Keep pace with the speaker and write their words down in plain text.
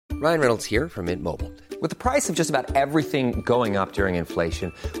Ryan Reynolds here from Mint Mobile. With the price of just about everything going up during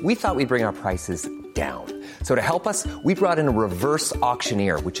inflation, we thought we'd bring our prices down. So to help us, we brought in a reverse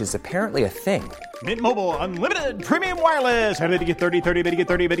auctioneer, which is apparently a thing. Mint Mobile Unlimited Premium Wireless. How to get 30, 30, bit to get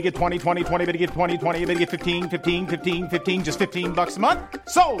 30, bit to get 20, 20, 20, bit to get 20, 20, bit to get 15, 15, 15, 15, just $15 a month?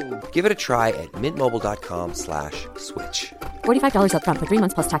 Sold! Give it a try at mintmobile.com/switch. $45 up front for 3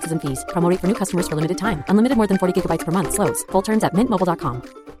 months plus taxes and fees. Promo rate for new customers for limited time. Unlimited more than 40 gigabytes per month slows. Full terms at mintmobile.com.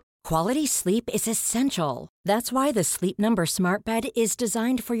 Quality sleep is essential. That's why the Sleep Number Smart Bed is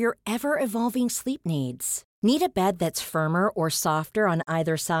designed for your ever-evolving sleep needs. Need a bed that's firmer or softer on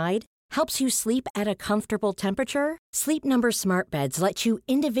either side? Helps you sleep at a comfortable temperature? Sleep Number Smart Beds let you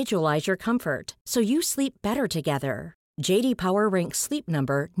individualize your comfort, so you sleep better together. J.D. Power ranks Sleep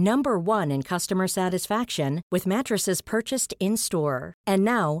Number number 1 in customer satisfaction with mattresses purchased in-store. And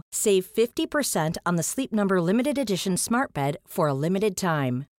now, save 50% on the Sleep Number Limited Edition Smart Bed for a limited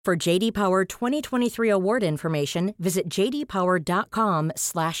time. For J.D. Power 2023 award information, visit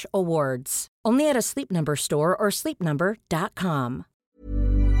jdpower.com/awards. Only at a Sleep Number store or sleepnumber.com.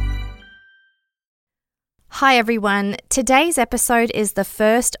 Hi everyone, today's episode is the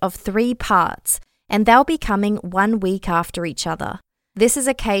first of 3 parts, and they'll be coming 1 week after each other. This is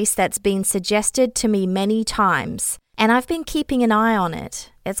a case that's been suggested to me many times, and I've been keeping an eye on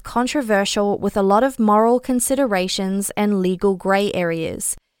it. It's controversial with a lot of moral considerations and legal grey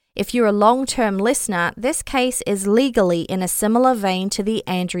areas. If you're a long-term listener, this case is legally in a similar vein to the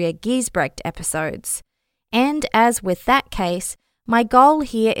Andrea Giesbrecht episodes. And as with that case, my goal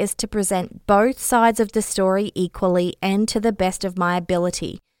here is to present both sides of the story equally and to the best of my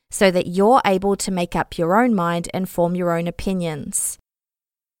ability, so that you're able to make up your own mind and form your own opinions.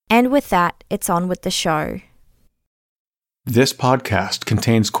 And with that, it's on with the show. This podcast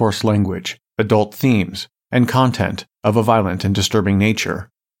contains coarse language, adult themes, and content of a violent and disturbing nature.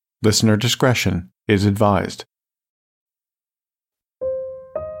 Listener discretion is advised.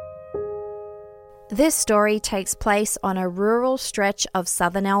 This story takes place on a rural stretch of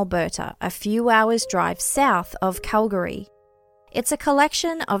southern Alberta, a few hours' drive south of Calgary. It's a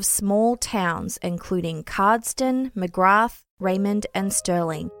collection of small towns including Cardston, McGrath, Raymond and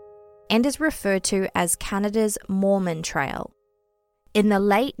Sterling, and is referred to as Canada's Mormon Trail. In the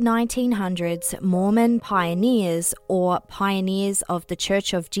late 1900s, Mormon pioneers, or pioneers of the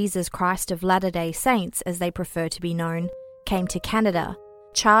Church of Jesus Christ of Latter-day Saints as they prefer to be known, came to Canada,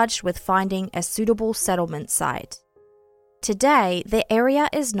 charged with finding a suitable settlement site. Today, the area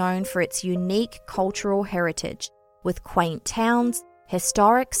is known for its unique cultural heritage, with quaint towns,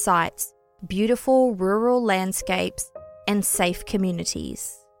 historic sites, beautiful rural landscapes, and safe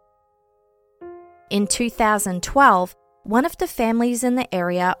communities. In 2012, one of the families in the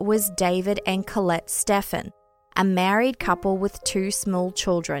area was David and Colette Stephan, a married couple with 2 small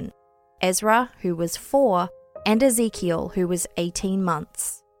children, Ezra, who was 4, and Ezekiel, who was 18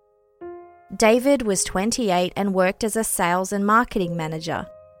 months. David was 28 and worked as a sales and marketing manager,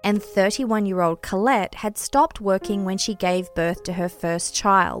 and 31-year-old Colette had stopped working when she gave birth to her first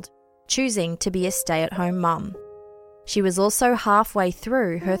child, choosing to be a stay-at-home mum. She was also halfway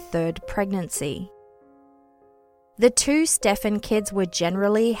through her 3rd pregnancy. The 2 Stephan kids were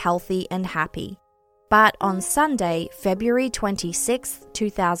generally healthy and happy, but on Sunday, February 26,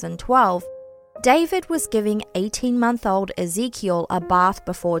 2012, David was giving 18-month-old Ezekiel a bath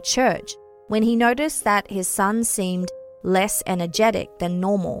before church when he noticed that his son seemed less energetic than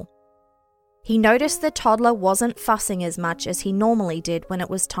normal. He noticed the toddler wasn't fussing as much as he normally did when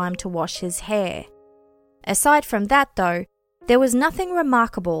it was time to wash his hair. Aside from that, though, there was nothing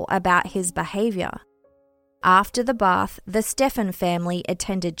remarkable about his behavior. After the bath, the Stephan family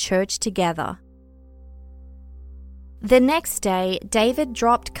attended church together. The next day, David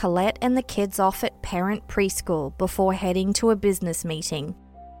dropped Colette and the kids off at parent preschool before heading to a business meeting.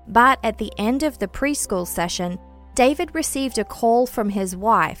 But at the end of the preschool session, David received a call from his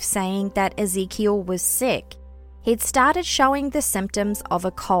wife saying that Ezekiel was sick. He'd started showing the symptoms of a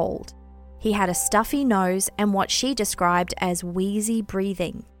cold. He had a stuffy nose and what she described as wheezy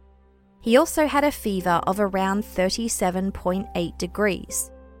breathing. He also had a fever of around 37.8 degrees.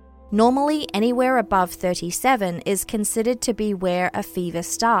 Normally, anywhere above 37 is considered to be where a fever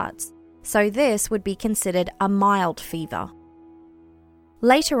starts, so this would be considered a mild fever.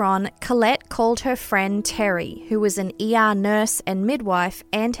 Later on, Colette called her friend Terry, who was an ER nurse and midwife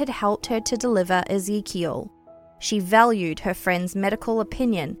and had helped her to deliver Ezekiel. She valued her friend's medical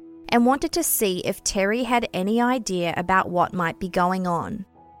opinion and wanted to see if Terry had any idea about what might be going on.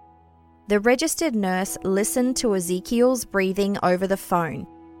 The registered nurse listened to Ezekiel's breathing over the phone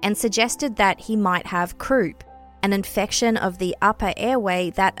and suggested that he might have croup, an infection of the upper airway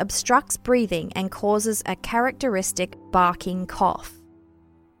that obstructs breathing and causes a characteristic barking cough.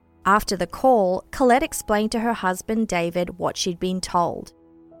 After the call, Colette explained to her husband David what she'd been told,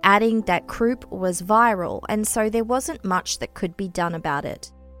 adding that croup was viral and so there wasn't much that could be done about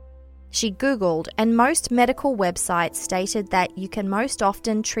it. She Googled, and most medical websites stated that you can most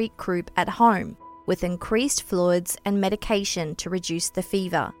often treat croup at home with increased fluids and medication to reduce the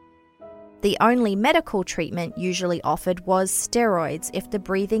fever. The only medical treatment usually offered was steroids if the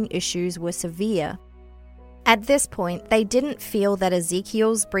breathing issues were severe. At this point, they didn't feel that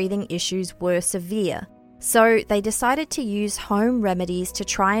Ezekiel's breathing issues were severe, so they decided to use home remedies to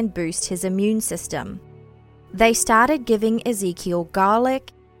try and boost his immune system. They started giving Ezekiel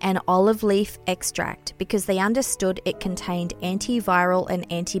garlic and olive leaf extract because they understood it contained antiviral and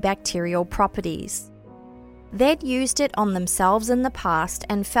antibacterial properties. They'd used it on themselves in the past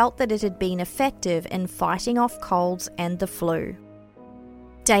and felt that it had been effective in fighting off colds and the flu.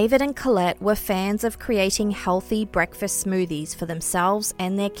 David and Colette were fans of creating healthy breakfast smoothies for themselves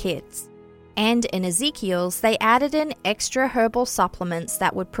and their kids. And in Ezekiel's, they added in extra herbal supplements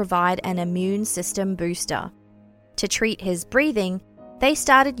that would provide an immune system booster. To treat his breathing, they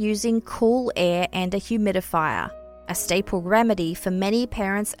started using cool air and a humidifier, a staple remedy for many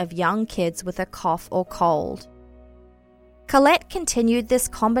parents of young kids with a cough or cold. Colette continued this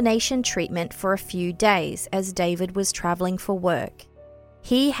combination treatment for a few days as David was travelling for work.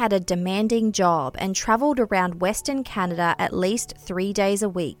 He had a demanding job and travelled around Western Canada at least 3 days a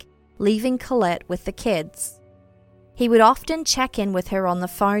week, leaving Colette with the kids. He would often check in with her on the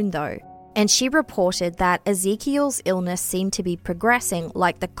phone though, and she reported that Ezekiel's illness seemed to be progressing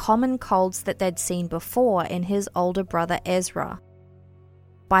like the common colds that they'd seen before in his older brother Ezra.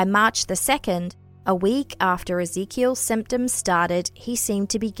 By March the 2nd, a week after Ezekiel's symptoms started, he seemed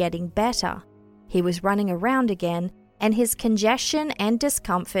to be getting better. He was running around again, and his congestion and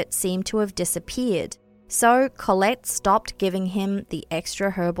discomfort seemed to have disappeared, so Colette stopped giving him the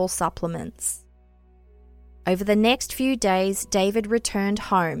extra herbal supplements. Over the next few days, David returned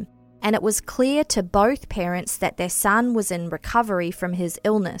home, and it was clear to both parents that their son was in recovery from his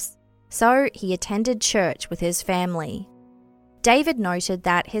illness, so he attended church with his family. David noted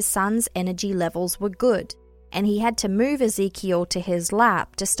that his son's energy levels were good, and he had to move Ezekiel to his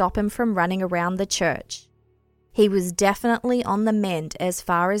lap to stop him from running around the church. He was definitely on the mend as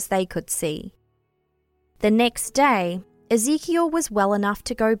far as they could see. The next day, Ezekiel was well enough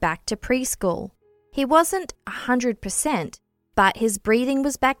to go back to preschool. He wasn't 100%, but his breathing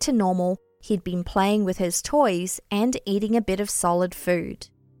was back to normal, he'd been playing with his toys and eating a bit of solid food.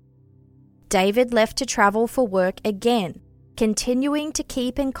 David left to travel for work again, continuing to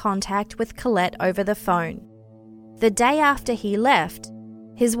keep in contact with Colette over the phone. The day after he left,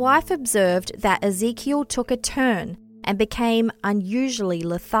 his wife observed that Ezekiel took a turn and became unusually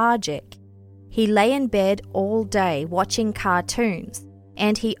lethargic. He lay in bed all day watching cartoons,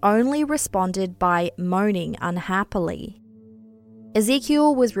 and he only responded by moaning unhappily.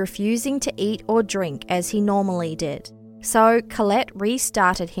 Ezekiel was refusing to eat or drink as he normally did, so Colette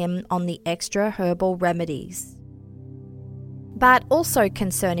restarted him on the extra herbal remedies. But also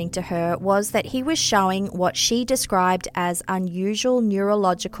concerning to her was that he was showing what she described as unusual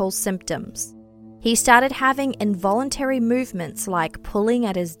neurological symptoms. He started having involuntary movements like pulling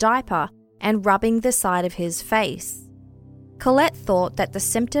at his diaper and rubbing the side of his face. Colette thought that the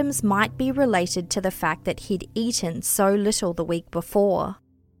symptoms might be related to the fact that he'd eaten so little the week before.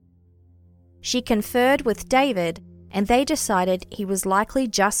 She conferred with David, and they decided he was likely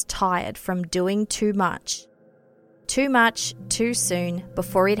just tired from doing too much. Too much, too soon,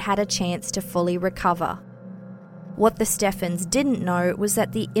 before he'd had a chance to fully recover. What the Stephans didn't know was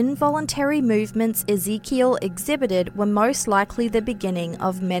that the involuntary movements Ezekiel exhibited were most likely the beginning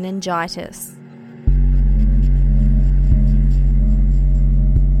of meningitis.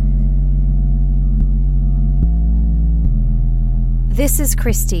 This is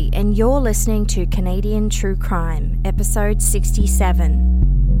Christy, and you're listening to Canadian True Crime, episode 67.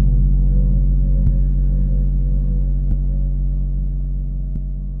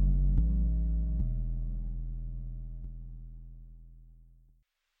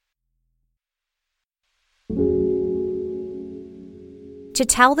 To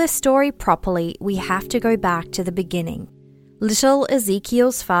tell this story properly, we have to go back to the beginning. Little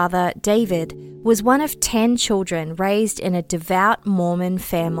Ezekiel's father, David, was one of 10 children raised in a devout Mormon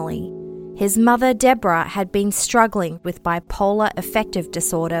family. His mother, Deborah, had been struggling with bipolar affective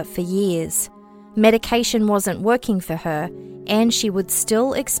disorder for years. Medication wasn't working for her, and she would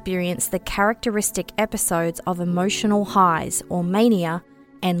still experience the characteristic episodes of emotional highs or mania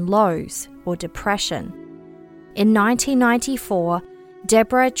and lows or depression. In 1994,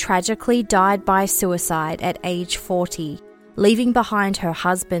 Deborah tragically died by suicide at age 40, leaving behind her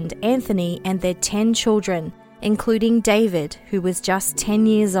husband Anthony and their 10 children, including David, who was just 10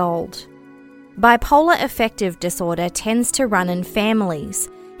 years old. Bipolar affective disorder tends to run in families,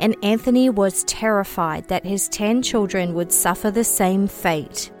 and Anthony was terrified that his 10 children would suffer the same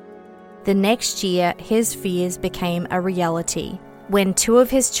fate. The next year, his fears became a reality when 2 of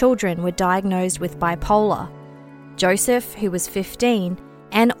his children were diagnosed with bipolar, Joseph, who was 15,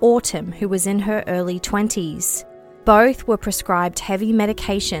 and Autumn, who was in her early 20s. Both were prescribed heavy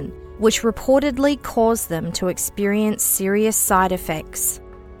medication, which reportedly caused them to experience serious side effects.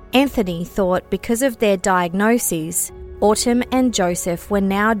 Anthony thought because of their diagnoses, Autumn and Joseph were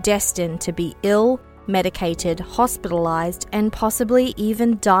now destined to be ill, medicated, hospitalized, and possibly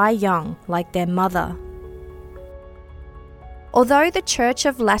even die young like their mother. Although the Church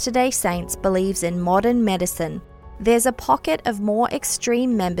of Latter-day Saints believes in modern medicine, there's a pocket of more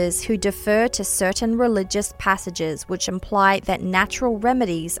extreme members who defer to certain religious passages which imply that natural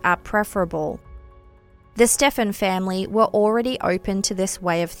remedies are preferable. The Stephan family were already open to this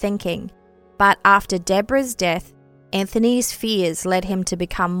way of thinking, but after Deborah's death, Anthony's fears led him to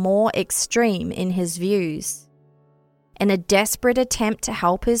become more extreme in his views. In a desperate attempt to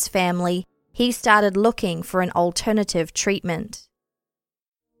help his family, he started looking for an alternative treatment.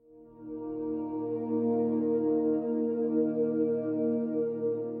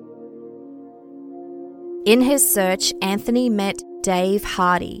 In his search, Anthony met Dave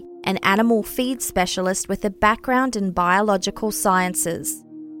Hardy, an animal feed specialist with a background in biological sciences.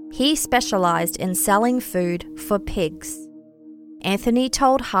 He specialized in selling food for pigs. Anthony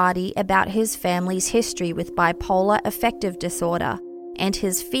told Hardy about his family's history with bipolar affective disorder and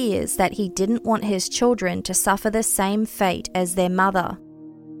his fears that he didn't want his children to suffer the same fate as their mother.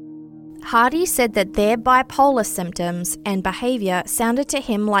 Hardy said that their bipolar symptoms and behavior sounded to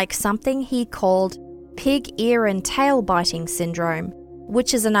him like something he called pig ear and tail biting syndrome,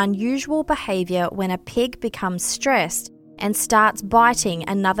 which is an unusual behavior when a pig becomes stressed and starts biting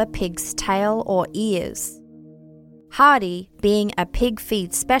another pig's tail or ears. Hardy, being a pig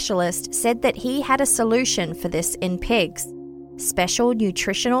feed specialist, said that he had a solution for this in pigs: special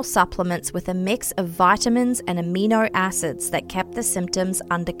nutritional supplements with a mix of vitamins and amino acids that kept the symptoms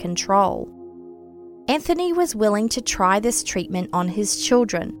under control. Anthony was willing to try this treatment on his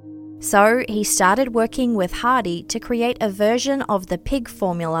children, so he started working with Hardy to create a version of the pig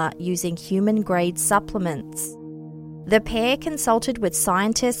formula using human-grade supplements. The pair consulted with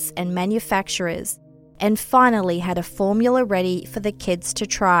scientists and manufacturers and finally had a formula ready for the kids to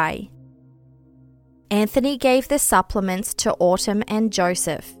try. Anthony gave the supplements to Autumn and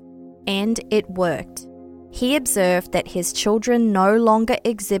Joseph, and it worked. He observed that his children no longer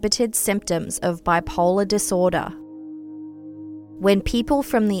exhibited symptoms of bipolar disorder. When people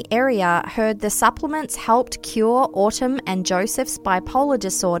from the area heard the supplements helped cure Autumn and Joseph's bipolar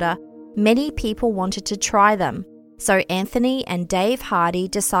disorder, many people wanted to try them. So Anthony and Dave Hardy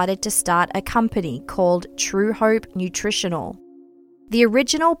decided to start a company called True Hope Nutritional. The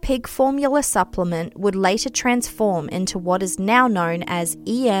original pig formula supplement would later transform into what is now known as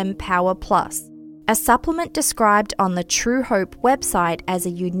EM Power Plus, a supplement described on the True Hope website as a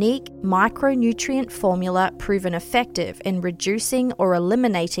unique micronutrient formula proven effective in reducing or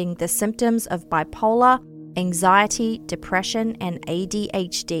eliminating the symptoms of bipolar, anxiety, depression, and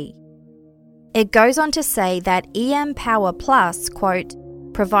ADHD. It goes on to say that EM Power Plus, quote,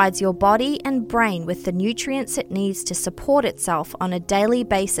 provides your body and brain with the nutrients it needs to support itself on a daily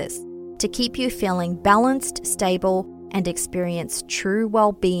basis to keep you feeling balanced, stable, and experience true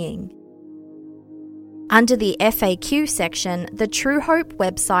well-being. Under the FAQ section, the True Hope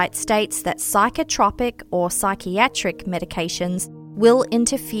website states that psychotropic or psychiatric medications will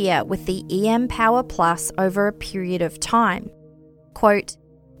interfere with the EM Power Plus over a period of time. Quote,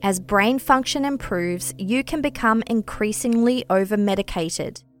 as brain function improves, you can become increasingly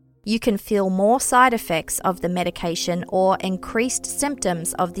over-medicated. You can feel more side effects of the medication or increased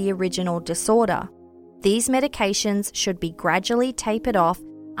symptoms of the original disorder. These medications should be gradually tapered off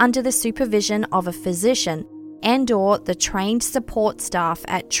under the supervision of a physician and/or the trained support staff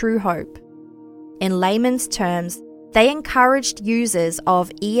at True Hope. In layman's terms, they encouraged users of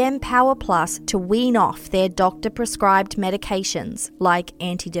EM Power Plus to wean off their doctor-prescribed medications like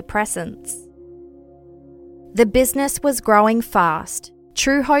antidepressants. The business was growing fast.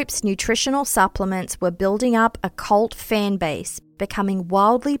 True Hope's nutritional supplements were building up a cult fan base, becoming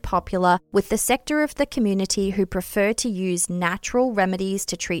wildly popular with the sector of the community who prefer to use natural remedies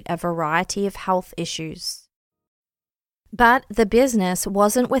to treat a variety of health issues. But the business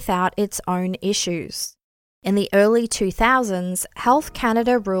wasn't without its own issues. In the early 2000s, Health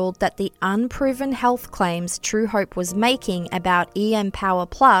Canada ruled that the unproven health claims True Hope was making about EM Power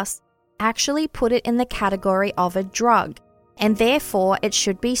Plus actually put it in the category of a drug, and therefore it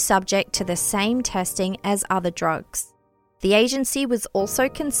should be subject to the same testing as other drugs. The agency was also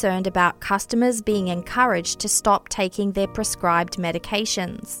concerned about customers being encouraged to stop taking their prescribed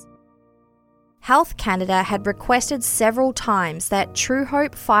medications. Health Canada had requested several times that True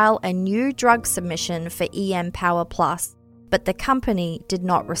Hope file a new drug submission for EM Power Plus, but the company did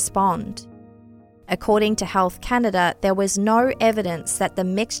not respond. According to Health Canada, there was no evidence that the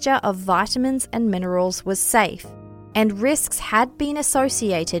mixture of vitamins and minerals was safe, and risks had been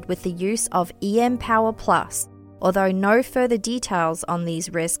associated with the use of EM Power Plus, although no further details on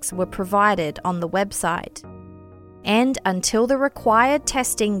these risks were provided on the website. And until the required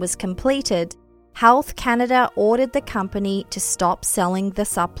testing was completed, Health Canada ordered the company to stop selling the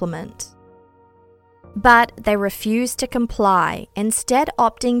supplement. But they refused to comply, instead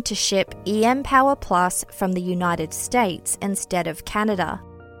opting to ship EM Power Plus from the United States instead of Canada.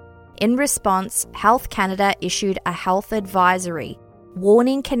 In response, Health Canada issued a health advisory,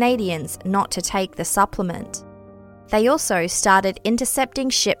 warning Canadians not to take the supplement. They also started intercepting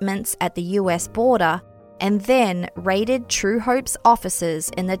shipments at the US border and then raided True Hope's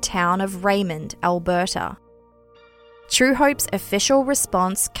offices in the town of Raymond, Alberta. True Hope's official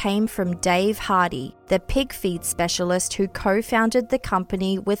response came from Dave Hardy, the pig feed specialist who co-founded the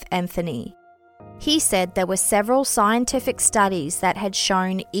company with Anthony. He said there were several scientific studies that had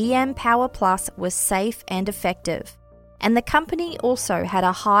shown EM Power Plus was safe and effective, and the company also had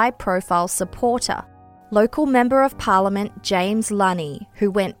a high-profile supporter, local Member of Parliament James Lunny,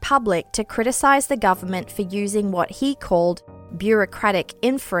 who went public to criticise the government for using what he called bureaucratic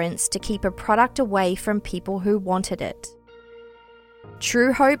inference to keep a product away from people who wanted it.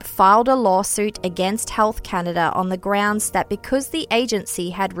 True Hope filed a lawsuit against Health Canada on the grounds that because the agency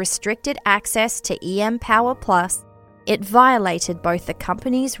had restricted access to EM Power Plus, it violated both the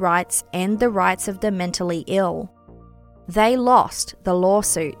company's rights and the rights of the mentally ill. They lost the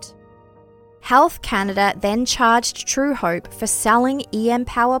lawsuit. Health Canada then charged True Hope for selling EM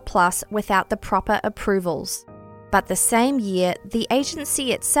Power Plus without the proper approvals. But the same year, the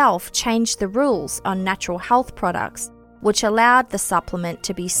agency itself changed the rules on natural health products, which allowed the supplement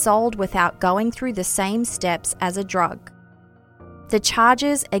to be sold without going through the same steps as a drug. The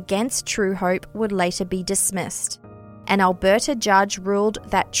charges against True Hope would later be dismissed. An Alberta judge ruled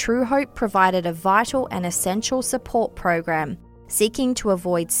that True Hope provided a vital and essential support program seeking to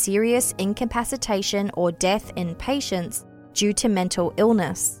avoid serious incapacitation or death in patients due to mental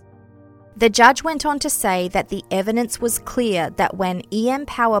illness. The judge went on to say that the evidence was clear that when EM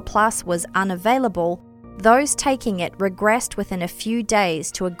Power Plus was unavailable, those taking it regressed within a few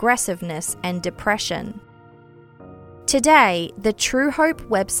days to aggressiveness and depression. Today, the True Hope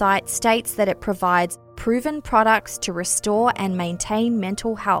website states that it provides proven products to restore and maintain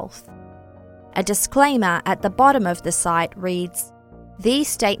mental health. A disclaimer at the bottom of the site reads, "These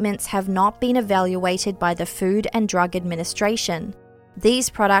statements have not been evaluated by the Food and Drug Administration. These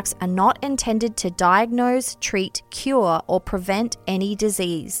products are not intended to diagnose, treat, cure, or prevent any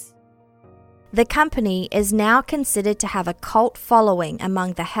disease." The company is now considered to have a cult following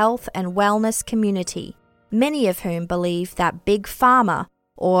among the health and wellness community, many of whom believe that big pharma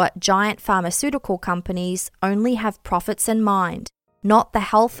or giant pharmaceutical companies only have profits in mind, not the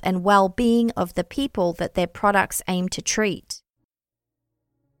health and well-being of the people that their products aim to treat.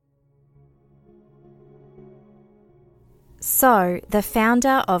 So, the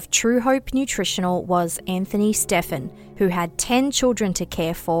founder of True Hope Nutritional was Anthony Stephan, who had 10 children to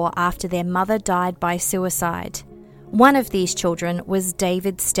care for after their mother died by suicide. One of these children was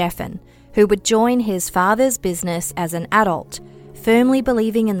David Stephan, who would join his father's business as an adult, firmly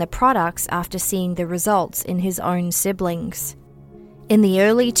believing in the products after seeing the results in his own siblings. In the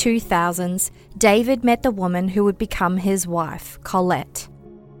early 2000s, David met the woman who would become his wife, Colette.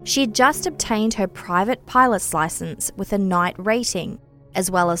 She had just obtained her private pilot's license with a night rating,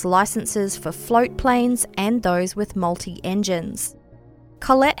 as well as licenses for float planes and those with multi-engines.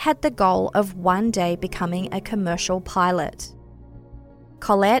 Colette had the goal of one day becoming a commercial pilot.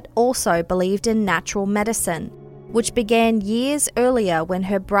 Colette also believed in natural medicine, which began years earlier when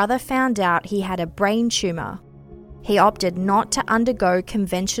her brother found out he had a brain tumor. He opted not to undergo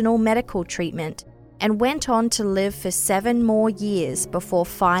conventional medical treatment and went on to live for 7 more years before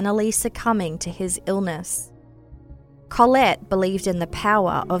finally succumbing to his illness. Colette believed in the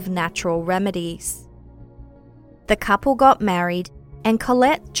power of natural remedies. The couple got married, and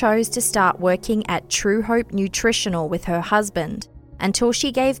Colette chose to start working at True Hope Nutritional with her husband, until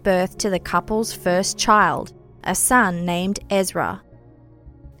she gave birth to the couple's first child, a son named Ezra.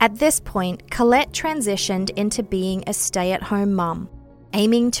 At this point, Colette transitioned into being a stay-at-home mum,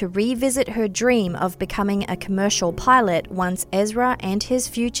 aiming to revisit her dream of becoming a commercial pilot once Ezra and his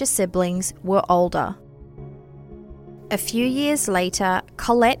future siblings were older. A few years later,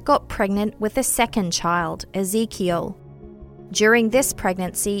 Colette got pregnant with a second child, Ezekiel. During this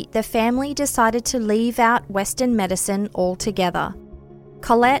pregnancy, the family decided to leave out Western medicine altogether.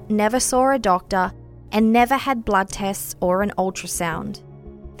 Colette never saw a doctor and never had blood tests or an ultrasound.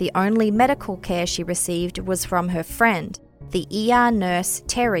 The only medical care she received was from her friend, the ER nurse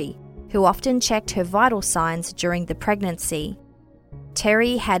Terry, who often checked her vital signs during the pregnancy.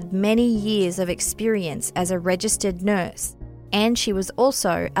 Terry had many years of experience as a registered nurse, and she was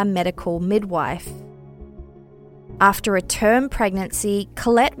also a medical midwife. After a term pregnancy,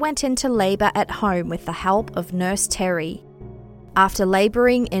 Colette went into labour at home with the help of Nurse Terry. After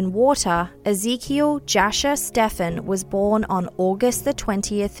labouring in water, Ezekiel Jasher Stephan was born on August the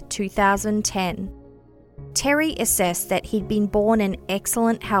 20th, 2010. Terry assessed that he'd been born in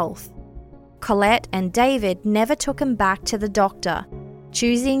excellent health. Colette and David never took him back to the doctor,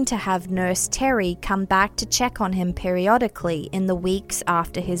 choosing to have Nurse Terry come back to check on him periodically in the weeks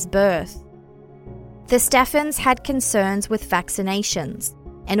after his birth. The Stephans had concerns with vaccinations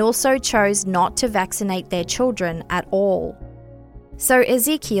and also chose not to vaccinate their children at all. So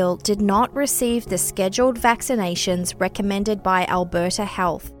Ezekiel did not receive the scheduled vaccinations recommended by Alberta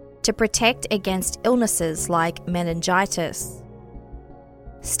Health to protect against illnesses like meningitis.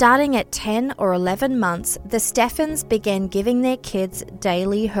 Starting at 10 or 11 months, the Stephans began giving their kids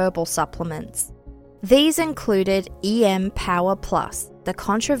daily herbal supplements. These included EM Power Plus, the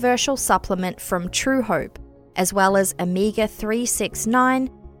controversial supplement from True Hope, as well as Omega 369,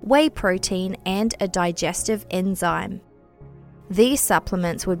 whey protein, and a digestive enzyme. These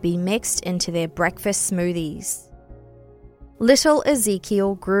supplements would be mixed into their breakfast smoothies. Little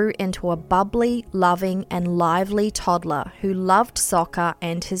Ezekiel grew into a bubbly, loving, and lively toddler who loved soccer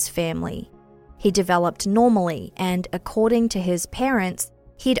and his family. He developed normally, and according to his parents,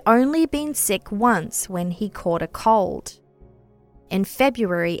 he'd only been sick once when he caught a cold. In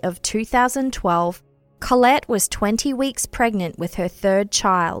February of 2012, Colette was 20 weeks pregnant with her third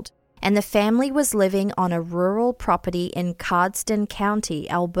child, and the family was living on a rural property in Cardston County,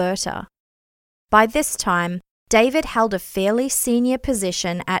 Alberta. By this time, David held a fairly senior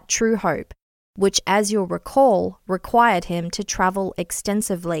position at True Hope, which, as you'll recall, required him to travel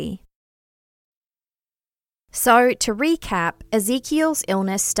extensively. So, to recap, Ezekiel's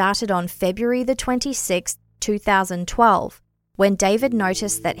illness started on February the 26th, 2012, when David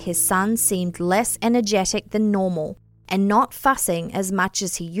noticed that his son seemed less energetic than normal and not fussing as much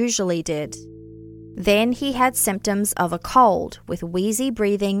as he usually did. Then he had symptoms of a cold with wheezy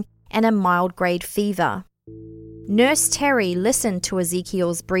breathing and a mild-grade fever. Nurse Terry listened to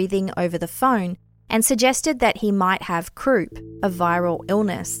Ezekiel's breathing over the phone and suggested that he might have croup, a viral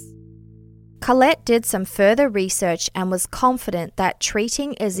illness. Colette did some further research and was confident that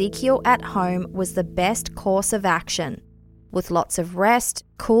treating Ezekiel at home was the best course of action, with lots of rest,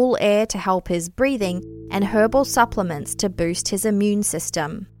 cool air to help his breathing, and herbal supplements to boost his immune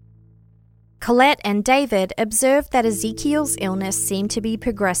system. Colette and David observed that Ezekiel's illness seemed to be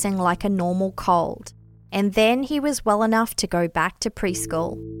progressing like a normal cold, and then he was well enough to go back to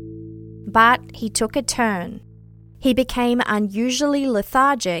preschool. But he took a turn. He became unusually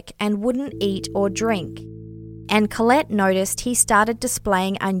lethargic and wouldn't eat or drink. And Colette noticed he started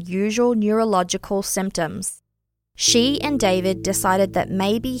displaying unusual neurological symptoms. She and David decided that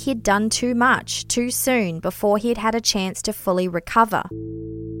maybe he'd done too much too soon before he'd had a chance to fully recover.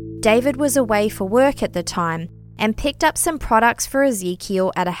 David was away for work at the time and picked up some products for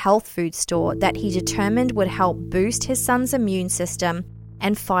Ezekiel at a health food store that he determined would help boost his son's immune system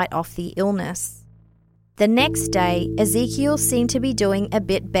and fight off the illness. The next day, Ezekiel seemed to be doing a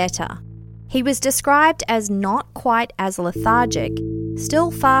bit better. He was described as not quite as lethargic,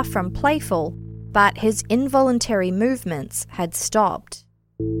 still far from playful, but his involuntary movements had stopped.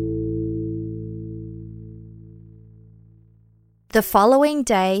 The following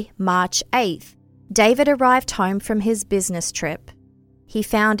day, March 8th, David arrived home from his business trip. He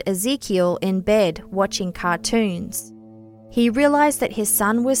found Ezekiel in bed watching cartoons. He realized that his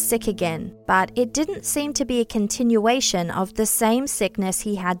son was sick again, but it didn't seem to be a continuation of the same sickness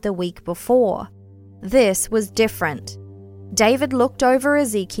he had the week before. This was different. David looked over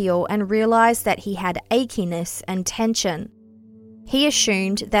Ezekiel and realized that he had achiness and tension. He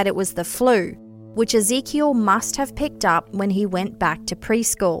assumed that it was the flu, which Ezekiel must have picked up when he went back to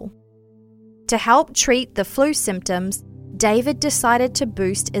preschool. To help treat the flu symptoms, David decided to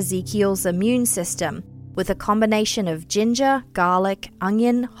boost Ezekiel's immune system with a combination of ginger, garlic,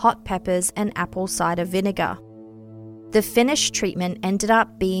 onion, hot peppers, and apple cider vinegar. The finished treatment ended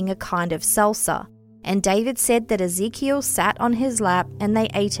up being a kind of salsa, and David said that Ezekiel sat on his lap and they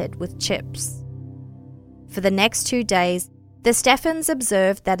ate it with chips. For the next 2 days, the Stephans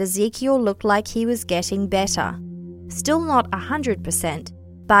observed that Ezekiel looked like he was getting better. Still not 100%,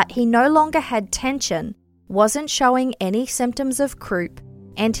 but he no longer had tension, wasn't showing any symptoms of croup,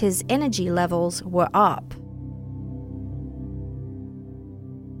 and his energy levels were up.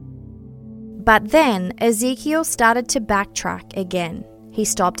 But then Ezekiel started to backtrack again. He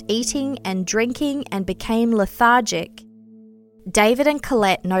stopped eating and drinking and became lethargic. David and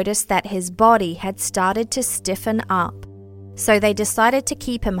Colette noticed that his body had started to stiffen up, so they decided to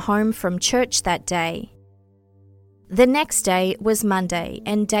keep him home from church that day. The next day was Monday,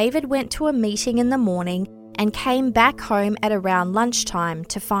 and David went to a meeting in the morning and came back home at around lunchtime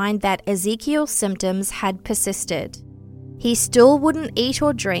to find that Ezekiel's symptoms had persisted. He still wouldn't eat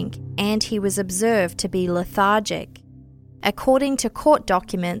or drink, and he was observed to be lethargic. According to court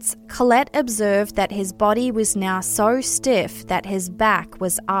documents, Colette observed that his body was now so stiff that his back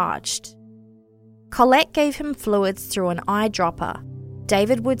was arched. Colette gave him fluids through an eyedropper.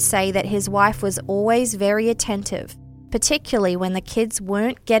 David would say that his wife was always very attentive, particularly when the kids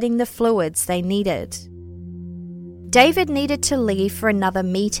weren't getting the fluids they needed. David needed to leave for another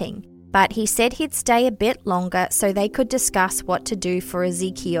meeting, but he said he'd stay a bit longer so they could discuss what to do for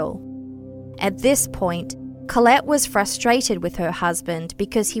Ezekiel. At this point, Colette was frustrated with her husband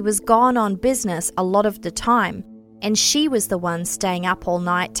because he was gone on business a lot of the time, and she was the one staying up all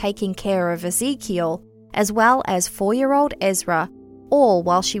night taking care of Ezekiel, as well as 4-year-old Ezra, all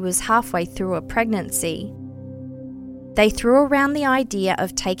while she was halfway through a pregnancy. They threw around the idea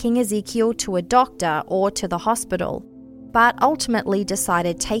of taking Ezekiel to a doctor or to the hospital, but ultimately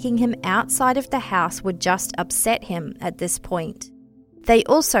decided taking him outside of the house would just upset him at this point. They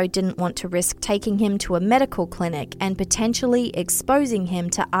also didn't want to risk taking him to a medical clinic and potentially exposing him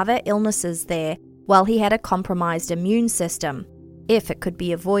to other illnesses there while he had a compromised immune system, if it could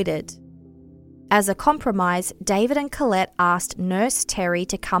be avoided. As a compromise, David and Colette asked Nurse Terry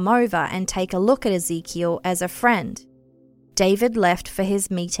to come over and take a look at Ezekiel as a friend. David left for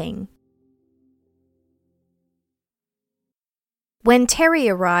his meeting. When Terry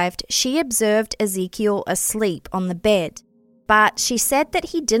arrived, she observed Ezekiel asleep on the bed, but she said that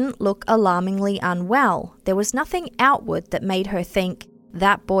he didn't look alarmingly unwell. There was nothing outward that made her think,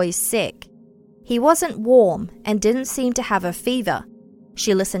 that boy's sick. He wasn't warm and didn't seem to have a fever.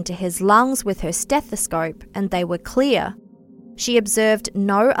 She listened to his lungs with her stethoscope and they were clear. She observed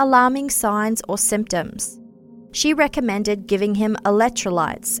no alarming signs or symptoms. She recommended giving him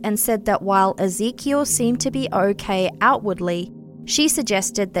electrolytes and said that while Ezekiel seemed to be okay outwardly, she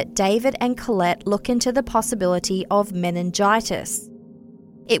suggested that David and Colette look into the possibility of meningitis.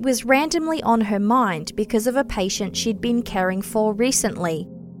 It was randomly on her mind because of a patient she'd been caring for recently,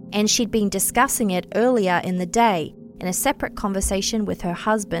 and she'd been discussing it earlier in the day in a separate conversation with her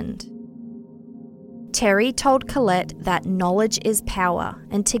husband. Terry told Colette that knowledge is power,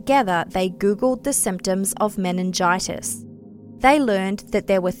 and together they Googled the symptoms of meningitis. They learned that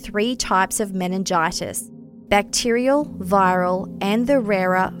there were 3 types of meningitis: bacterial, viral, and the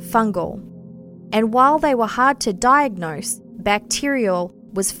rarer fungal. And while they were hard to diagnose, bacterial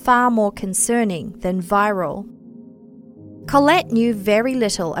was far more concerning than viral. Colette knew very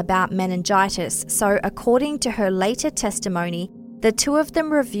little about meningitis, so according to her later testimony, the two of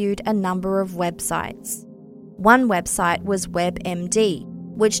them reviewed a number of websites. One website was WebMD,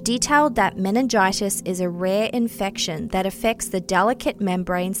 which detailed that meningitis is a rare infection that affects the delicate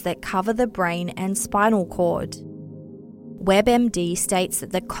membranes that cover the brain and spinal cord. WebMD states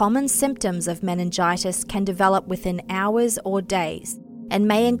that the common symptoms of meningitis can develop within hours or days and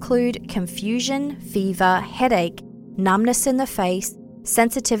may include confusion, fever, headache, numbness in the face,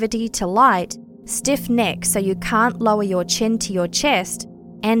 sensitivity to light, stiff neck so you can't lower your chin to your chest,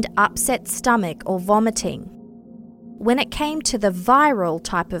 and upset stomach or vomiting. When it came to the viral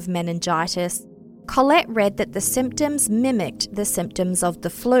type of meningitis, Colette read that the symptoms mimicked the symptoms of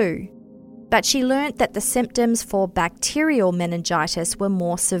the flu, but she learnt that the symptoms for bacterial meningitis were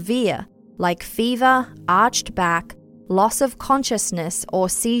more severe, like fever, arched back, loss of consciousness, or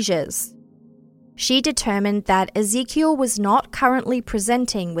seizures. She determined that Ezekiel was not currently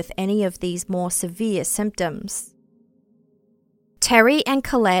presenting with any of these more severe symptoms. Terry and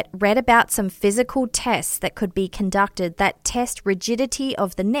Colette read about some physical tests that could be conducted that test rigidity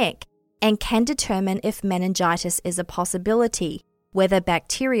of the neck and can determine if meningitis is a possibility, whether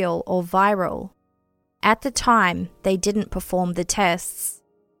bacterial or viral. At the time, they didn't perform the tests.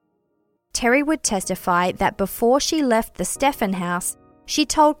 Terry would testify that before she left the Stephan house, she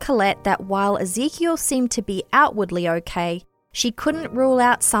told Colette that while Ezekiel seemed to be outwardly okay, she couldn't rule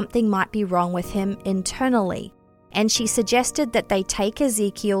out something might be wrong with him internally, and she suggested that they take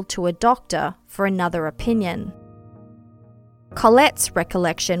Ezekiel to a doctor for another opinion. Colette's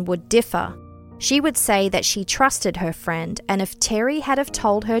recollection would differ. She would say that she trusted her friend, and if Terry had have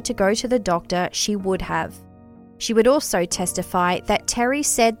told her to go to the doctor, she would have. She would also testify that Terry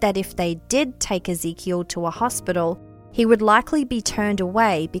said that if they did take Ezekiel to a hospital, he would likely be turned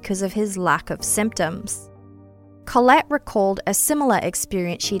away because of his lack of symptoms. Colette recalled a similar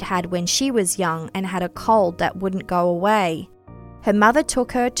experience she'd had when she was young and had a cold that wouldn't go away. Her mother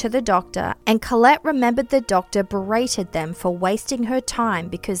took her to the doctor, and Colette remembered the doctor berated them for wasting her time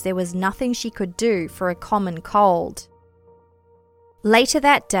because there was nothing she could do for a common cold. Later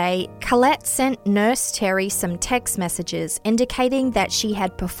that day, Colette sent Nurse Terry some text messages indicating that she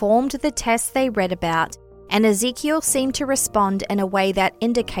had performed the tests they read about, and Ezekiel seemed to respond in a way that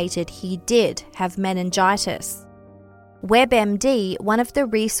indicated he did have meningitis. WebMD, one of the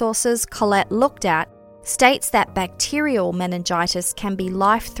resources Colette looked at, states that bacterial meningitis can be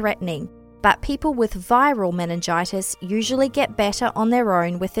life-threatening, but people with viral meningitis usually get better on their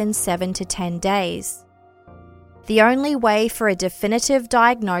own within 7 to 10 days. The only way for a definitive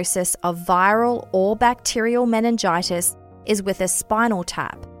diagnosis of viral or bacterial meningitis is with a spinal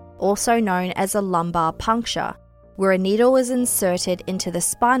tap, also known as a lumbar puncture, where a needle is inserted into the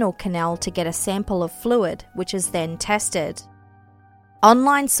spinal canal to get a sample of fluid, which is then tested.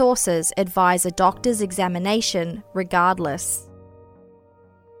 Online sources advise a doctor's examination regardless.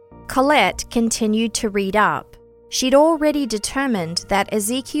 Colette continued to read up. She'd already determined that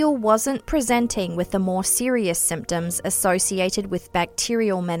Ezekiel wasn't presenting with the more serious symptoms associated with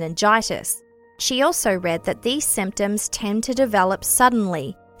bacterial meningitis. She also read that these symptoms tend to develop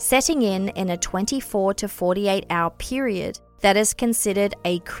suddenly, setting in a 24 to 48 hour period that is considered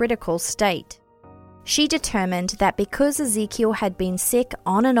a critical state. She determined that because Ezekiel had been sick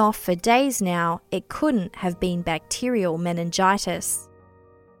on and off for days now, it couldn't have been bacterial meningitis.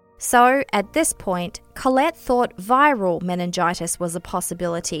 So, at this point, Colette thought viral meningitis was a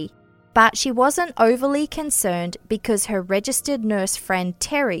possibility, but she wasn't overly concerned because her registered nurse friend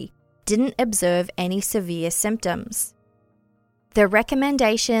Terry didn't observe any severe symptoms. The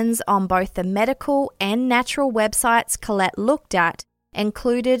recommendations on both the medical and natural websites Colette looked at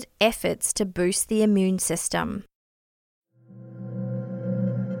included efforts to boost the immune system.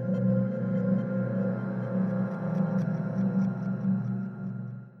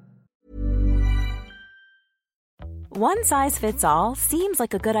 One size fits all seems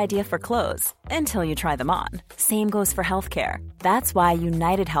like a good idea for clothes until you try them on. Same goes for healthcare. That's why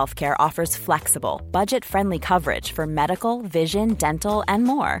United Healthcare offers flexible, budget-friendly coverage for medical, vision, dental, and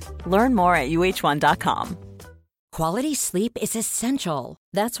more. Learn more at uh1.com. Quality sleep is essential.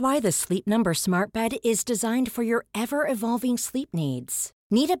 That's why the Sleep Number Smart Bed is designed for your ever-evolving sleep needs.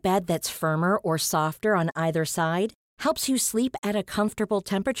 Need a bed that's firmer or softer on either side? Helps you sleep at a comfortable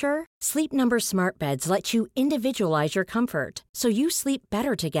temperature? Sleep Number Smart Beds let you individualize your comfort, so you sleep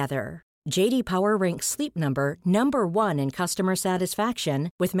better together. J.D. Power ranks Sleep Number number 1 in customer satisfaction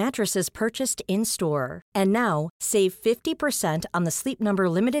with mattresses purchased in-store. And now, save 50% on the Sleep Number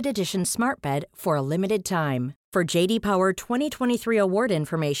Limited Edition Smart Bed for a limited time. For J.D. Power 2023 award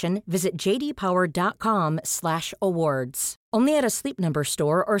information, visit jdpower.com/awards. Only at a Sleep Number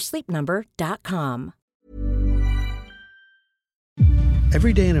store or sleepnumber.com.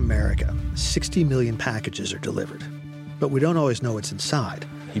 Every day in America, 60 million packages are delivered, but we don't always know what's inside.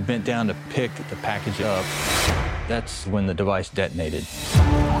 He bent down to pick the package up. That's when the device detonated.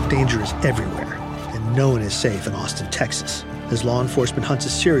 Danger is everywhere, and no one is safe in Austin, Texas, as law enforcement hunts a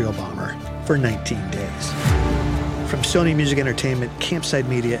serial bomber for 19 days. From Sony Music Entertainment, Campside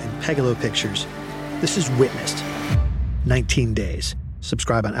Media, and Pegalo Pictures, this is Witnessed. 19 Days.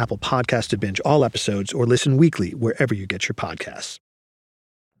 Subscribe on Apple Podcasts to binge all episodes or listen weekly wherever you get your podcasts.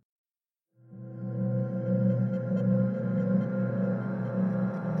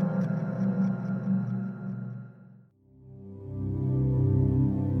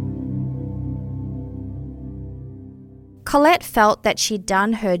 Colette felt that she'd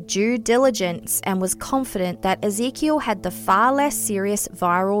done her due diligence and was confident that Ezekiel had the far less serious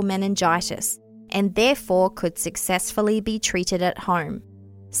viral meningitis and therefore could successfully be treated at home.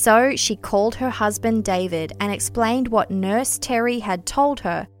 So she called her husband David and explained what Nurse Terry had told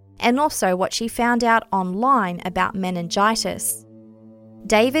her and also what she found out online about meningitis.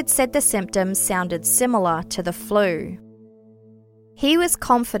 David said the symptoms sounded similar to the flu. He was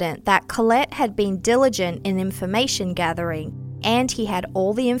confident that Colette had been diligent in information gathering, and he had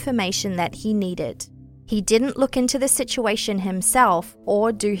all the information that he needed. He didn't look into the situation himself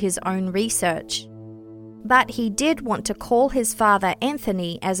or do his own research. But he did want to call his father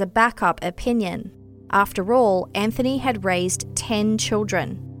Anthony as a backup opinion. After all, Anthony had raised 10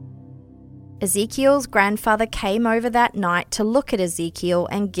 children. Ezekiel's grandfather came over that night to look at Ezekiel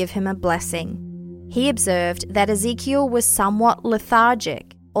and give him a blessing. He observed that Ezekiel was somewhat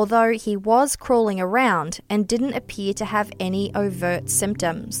lethargic, although he was crawling around and didn't appear to have any overt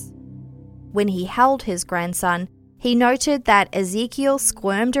symptoms. When he held his grandson, he noted that Ezekiel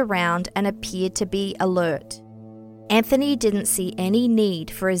squirmed around and appeared to be alert. Anthony didn't see any need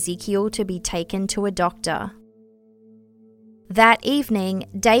for Ezekiel to be taken to a doctor. That evening,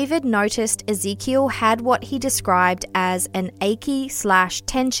 David noticed Ezekiel had what he described as an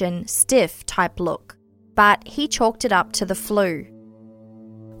achy/tension, stiff type look, but he chalked it up to the flu.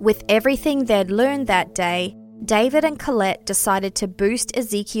 With everything they'd learned that day, David and Colette decided to boost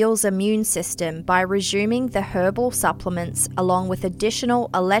Ezekiel's immune system by resuming the herbal supplements along with additional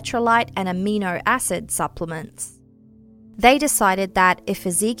electrolyte and amino acid supplements. They decided that if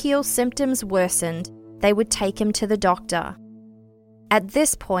Ezekiel's symptoms worsened, they would take him to the doctor. At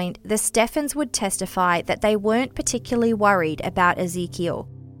this point, the Stephans would testify that they weren't particularly worried about Ezekiel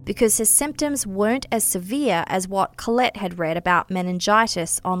because his symptoms weren't as severe as what Colette had read about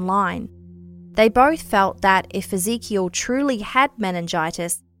meningitis online. They both felt that if Ezekiel truly had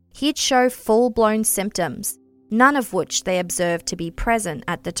meningitis, he'd show full-blown symptoms, none of which they observed to be present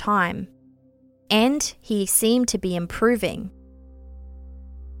at the time. And he seemed to be improving.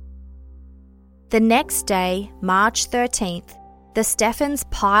 The next day, March 13th, the Stephans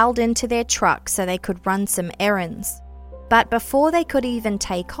piled into their truck so they could run some errands. But before they could even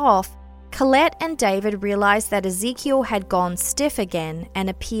take off, Colette and David realized that Ezekiel had gone stiff again and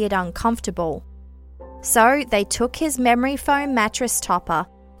appeared uncomfortable. So they took his memory foam mattress topper,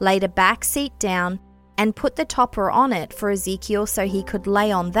 laid a back seat down, and put the topper on it for Ezekiel so he could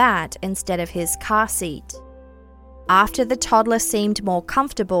lay on that instead of his car seat. After the toddler seemed more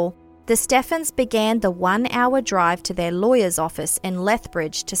comfortable, the Stephans began the 1-hour drive to their lawyer's office in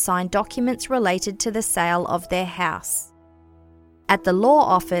Lethbridge to sign documents related to the sale of their house. At the law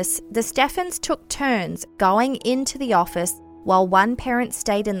office, the Stephans took turns going into the office while one parent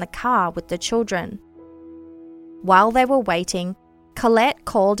stayed in the car with the children. While they were waiting, Colette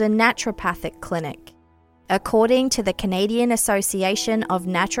called a naturopathic clinic. According to the Canadian Association of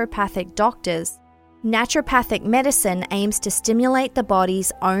Naturopathic Doctors, naturopathic medicine aims to stimulate the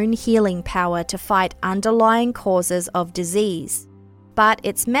body's own healing power to fight underlying causes of disease. But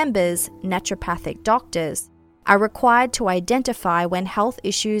its members, naturopathic doctors, are required to identify when health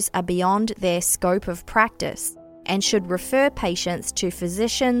issues are beyond their scope of practice and should refer patients to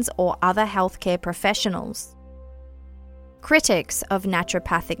physicians or other healthcare professionals. Critics of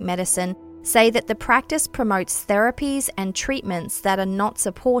naturopathic medicine say that the practice promotes therapies and treatments that are not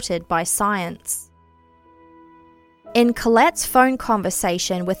supported by science. In Colette's phone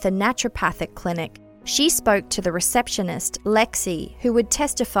conversation with the naturopathic clinic, she spoke to the receptionist, Lexi, who would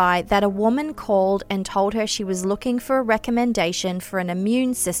testify that a woman called and told her she was looking for a recommendation for an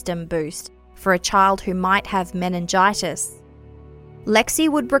immune system boost for a child who might have meningitis. Lexi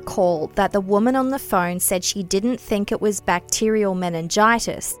would recall that the woman on the phone said she didn't think it was bacterial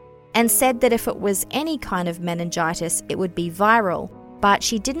meningitis and said that if it was any kind of meningitis, it would be viral, but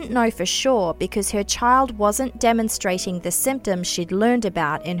she didn't know for sure because her child wasn't demonstrating the symptoms she'd learned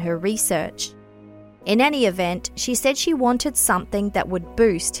about in her research. In any event, she said she wanted something that would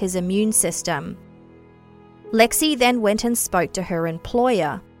boost his immune system. Lexi then went and spoke to her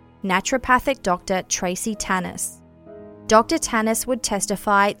employer, naturopathic Dr. Tracy Tannis. Dr. Tannis would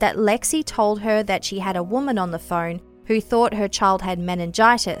testify that Lexi told her that she had a woman on the phone who thought her child had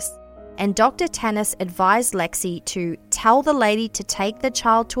meningitis, and Dr. Tannis advised Lexi to tell the lady to take the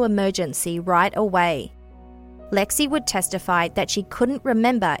child to emergency right away. Lexi would testify that she couldn't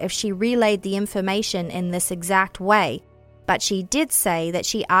remember if she relayed the information in this exact way, but she did say that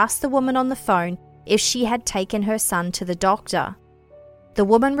she asked the woman on the phone if she had taken her son to the doctor. The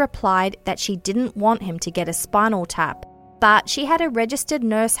woman replied that she didn't want him to get a spinal tap, but she had a registered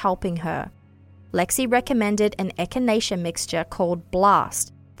nurse helping her. Lexi recommended an echinacea mixture called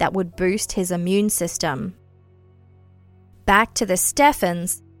Blast that would boost his immune system. Back to the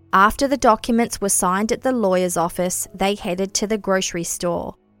Stephans, after the documents were signed at the lawyer's office, they headed to the grocery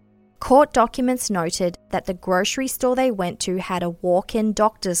store. Court documents noted that the grocery store they went to had a walk-in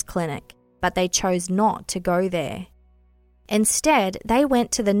doctor's clinic, but they chose not to go there. Instead, they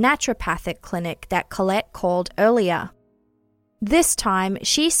went to the naturopathic clinic that Colette called earlier. This time,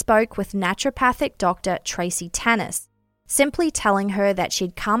 she spoke with naturopathic doctor Tracy Tannis, simply telling her that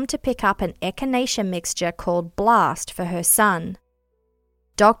she'd come to pick up an echinacea mixture called Blast for her son.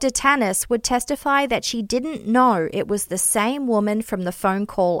 Dr. Tannis would testify that she didn't know it was the same woman from the phone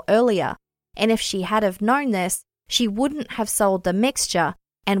call earlier, and if she had have known this, she wouldn't have sold the mixture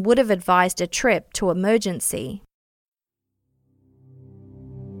and would have advised a trip to emergency.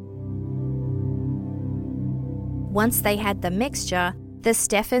 Once they had the mixture, the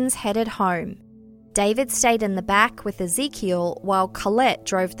Stephans headed home. David stayed in the back with Ezekiel while Colette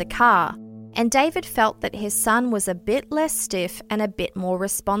drove the car, and David felt that his son was a bit less stiff and a bit more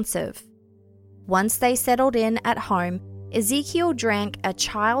responsive. Once they settled in at home, Ezekiel drank a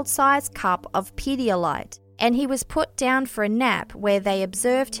child-sized cup of Pedialyte, and he was put down for a nap where they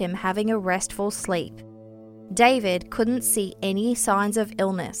observed him having a restful sleep. David couldn't see any signs of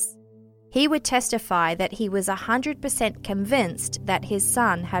illness. He would testify that he was 100% convinced that his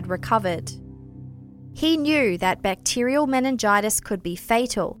son had recovered. He knew that bacterial meningitis could be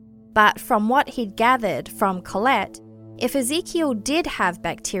fatal, but from what he'd gathered from Colette, if Ezekiel did have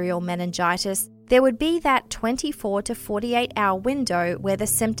bacterial meningitis, there would be that 24 to 48-hour window where the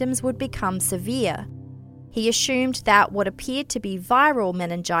symptoms would become severe. He assumed that what appeared to be viral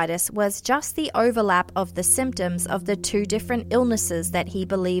meningitis was just the overlap of the symptoms of the two different illnesses that he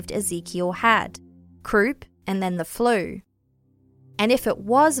believed Ezekiel had, croup and then the flu. And if it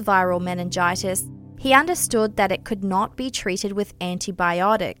was viral meningitis, he understood that it could not be treated with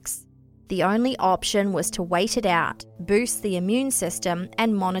antibiotics. The only option was to wait it out, boost the immune system,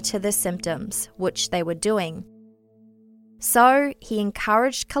 and monitor the symptoms, which they were doing. So, he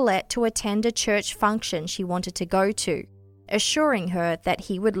encouraged Colette to attend a church function she wanted to go to, assuring her that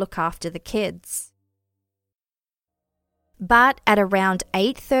he would look after the kids. But at around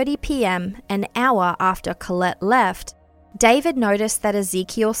 8:30 p.m., an hour after Colette left, David noticed that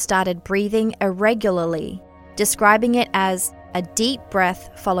Ezekiel started breathing irregularly, describing it as a deep breath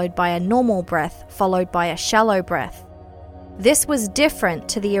followed by a normal breath followed by a shallow breath. This was different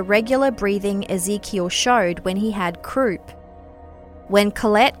to the irregular breathing Ezekiel showed when he had croup. When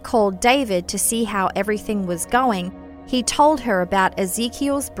Colette called David to see how everything was going, he told her about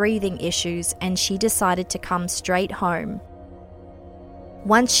Ezekiel's breathing issues and she decided to come straight home.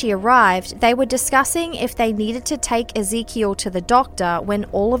 Once she arrived, they were discussing if they needed to take Ezekiel to the doctor when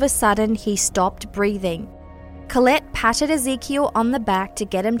all of a sudden he stopped breathing. Colette patted Ezekiel on the back to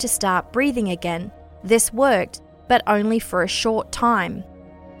get him to start breathing again. This worked, but only for a short time.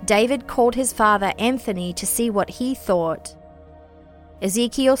 David called his father Anthony to see what he thought.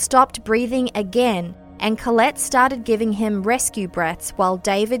 Ezekiel stopped breathing again, and Colette started giving him rescue breaths while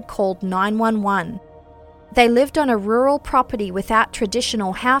David called 911. They lived on a rural property without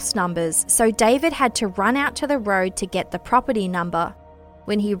traditional house numbers, so David had to run out to the road to get the property number.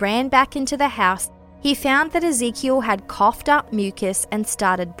 When he ran back into the house, he found that Ezekiel had coughed up mucus and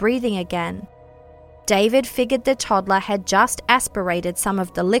started breathing again. David figured the toddler had just aspirated some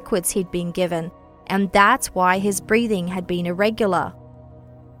of the liquids he'd been given, and that's why his breathing had been irregular.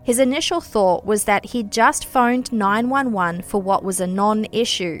 His initial thought was that he'd just phoned 911 for what was a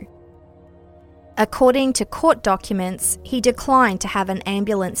non-issue. According to court documents, he declined to have an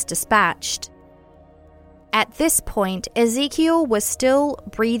ambulance dispatched. At this point, Ezekiel was still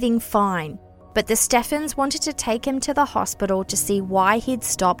breathing fine, but the Stephans wanted to take him to the hospital to see why he'd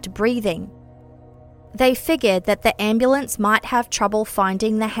stopped breathing. They figured that the ambulance might have trouble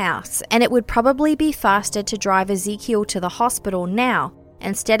finding the house, and it would probably be faster to drive Ezekiel to the hospital now,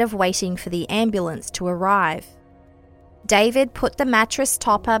 instead of waiting for the ambulance to arrive. David put the mattress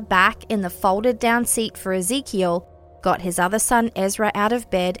topper back in the folded down seat for Ezekiel, got his other son Ezra out of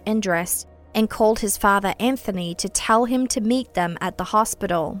bed and dressed, and called his father Anthony to tell him to meet them at the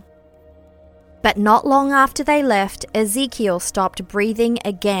hospital. But not long after they left, Ezekiel stopped breathing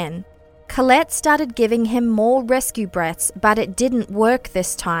again. Colette started giving him more rescue breaths, but it didn't work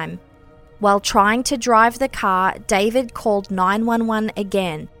this time. While trying to drive the car, David called 911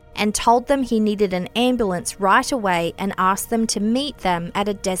 again and told them he needed an ambulance right away and asked them to meet them at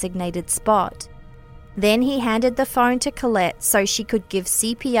a designated spot. Then he handed the phone to Colette so she could give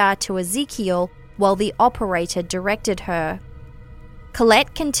CPR to Ezekiel while the operator directed her.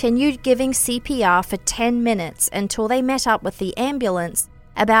 Colette continued giving CPR for 10 minutes until they met up with the ambulance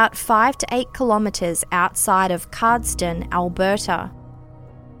about 5 to 8 kilometers outside of Cardston, Alberta.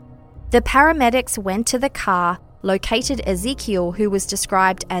 The paramedics went to the car, located Ezekiel, who was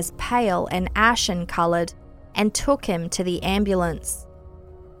described as pale and ashen-coloured, and took him to the ambulance.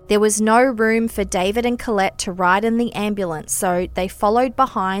 There was no room for David and Colette to ride in the ambulance, so they followed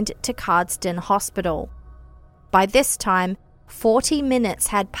behind to Cardston Hospital. By this time, 40 minutes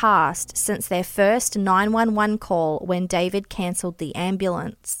had passed since their first 911 call when David cancelled the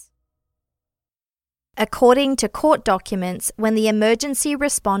ambulance. According to court documents, when the emergency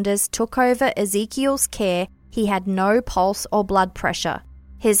responders took over Ezekiel's care, he had no pulse or blood pressure.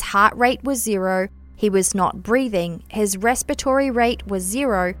 His heart rate was 0, he was not breathing, his respiratory rate was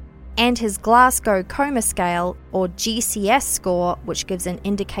 0, and his Glasgow Coma Scale, or GCS score, which gives an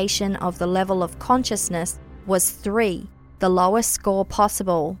indication of the level of consciousness, was 3, the lowest score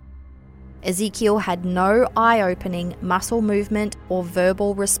possible. Ezekiel had no eye-opening muscle movement or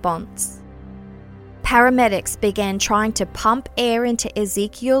verbal response. Paramedics began trying to pump air into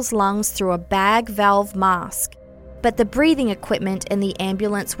Ezekiel's lungs through a bag valve mask, but the breathing equipment in the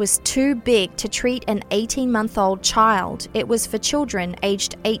ambulance was too big to treat an 18-month-old child. It was for children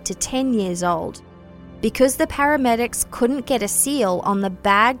aged 8 to 10 years old. Because the paramedics couldn't get a seal on the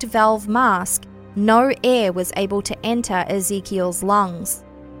bagged valve mask, no air was able to enter Ezekiel's lungs.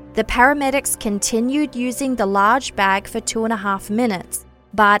 The paramedics continued using the large bag for 2.5 minutes,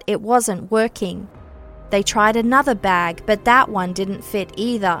 but it wasn't working. They tried another bag, but that one didn't fit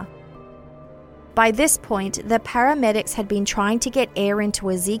either. By this point, the paramedics had been trying to get air into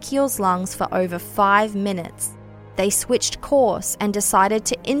Ezekiel's lungs for over 5 minutes. They switched course and decided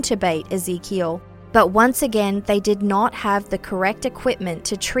to intubate Ezekiel, but once again, they did not have the correct equipment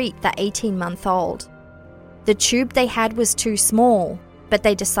to treat the 18-month-old. The tube they had was too small, but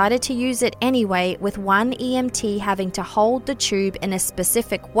they decided to use it anyway, with one EMT having to hold the tube in a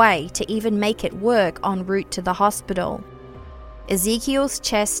specific way to even make it work en route to the hospital. Ezekiel's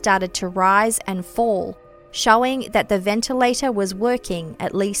chest started to rise and fall, showing that the ventilator was working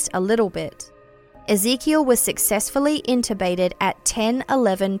at least a little bit. Ezekiel was successfully intubated at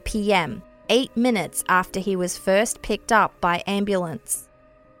 10:11 p.m., 8 minutes after he was first picked up by ambulance.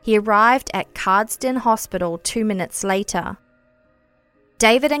 He arrived at Cardston Hospital 2 minutes later.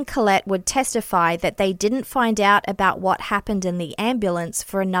 David and Colette would testify that they didn't find out about what happened in the ambulance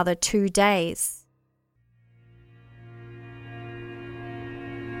for another 2 days.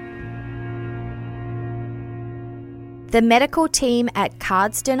 The medical team at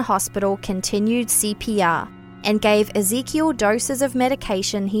Cardston Hospital continued CPR and gave Ezekiel doses of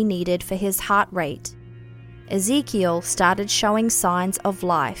medication he needed for his heart rate. Ezekiel started showing signs of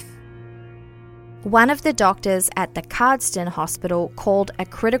life. One of the doctors at the Cardston Hospital called a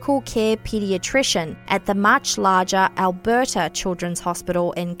critical care pediatrician at the much larger Alberta Children's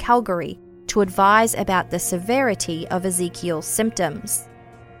Hospital in Calgary to advise about the severity of Ezekiel's symptoms.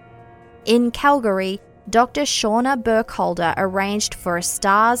 In Calgary, Dr. Shauna Burkholder arranged for a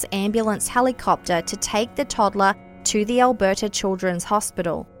STARS ambulance helicopter to take the toddler to the Alberta Children's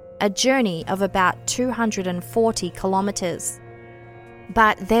Hospital, a journey of about 240 kilometres.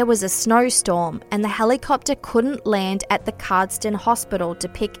 But there was a snowstorm and the helicopter couldn't land at the Cardston Hospital to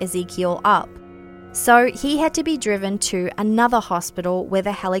pick Ezekiel up. So he had to be driven to another hospital where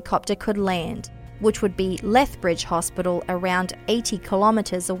the helicopter could land, which would be Lethbridge Hospital, around 80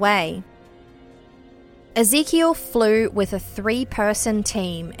 kilometres away. Ezekiel flew with a 3-person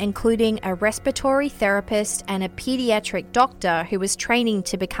team, including a respiratory therapist and a pediatric doctor who was training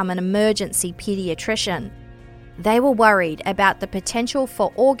to become an emergency pediatrician. They were worried about the potential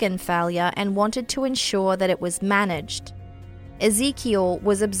for organ failure and wanted to ensure that it was managed. Ezekiel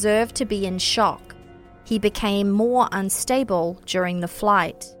was observed to be in shock. He became more unstable during the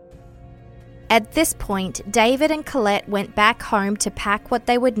flight. At this point, David and Colette went back home to pack what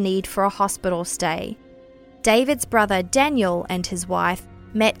they would need for a hospital stay. David's brother Daniel and his wife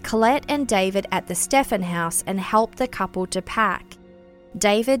met Colette and David at the Stephan house and helped the couple to pack.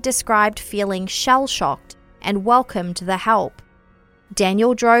 David described feeling shell-shocked and welcomed the help.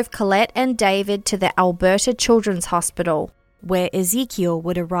 Daniel drove Colette and David to the Alberta Children's Hospital, where Ezekiel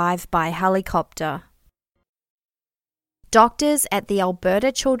would arrive by helicopter. Doctors at the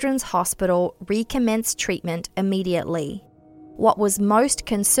Alberta Children's Hospital recommenced treatment immediately. What was most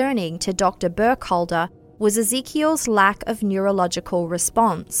concerning to Dr. Burkholder was Ezekiel's lack of neurological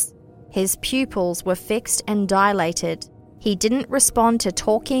response. His pupils were fixed and dilated. He didn't respond to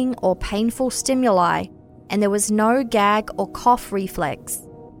talking or painful stimuli, and there was no gag or cough reflex.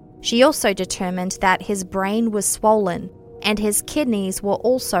 She also determined that his brain was swollen and his kidneys were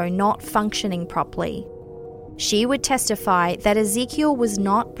also not functioning properly. She would testify that Ezekiel was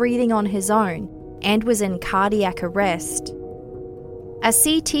not breathing on his own and was in cardiac arrest. A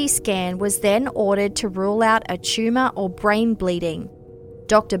CT scan was then ordered to rule out a tumour or brain bleeding.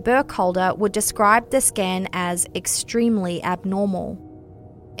 Dr. Burkholder would describe the scan as extremely abnormal.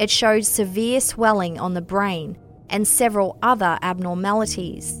 It showed severe swelling on the brain and several other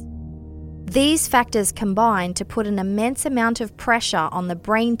abnormalities. These factors combine to put an immense amount of pressure on the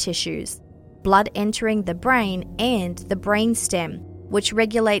brain tissues, blood entering the brain and the brainstem, which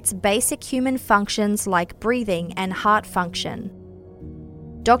regulates basic human functions like breathing and heart function.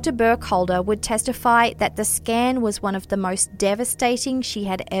 Dr. Burkholder would testify that the scan was one of the most devastating she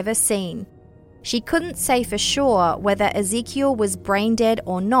had ever seen. She couldn't say for sure whether Ezekiel was brain dead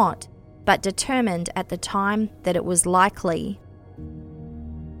or not, but determined at the time that it was likely.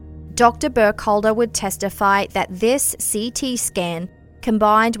 Dr. Burkholder would testify that this CT scan,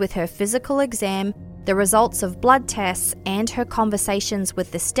 combined with her physical exam, the results of blood tests, and her conversations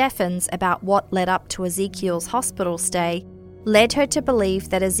with the Stephans about what led up to Ezekiel's hospital stay, led her to believe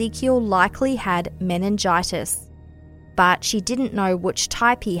that Ezekiel likely had meningitis. But she didn't know which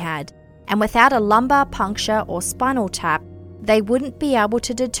type he had, and without a lumbar puncture or spinal tap, they wouldn't be able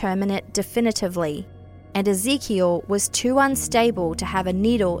to determine it definitively, and Ezekiel was too unstable to have a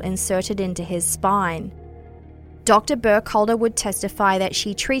needle inserted into his spine. Dr. Burkholder would testify that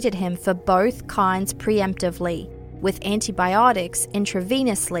she treated him for both kinds preemptively, with antibiotics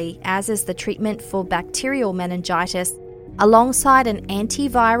intravenously, as is the treatment for bacterial meningitis, alongside an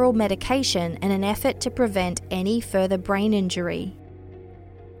antiviral medication in an effort to prevent any further brain injury.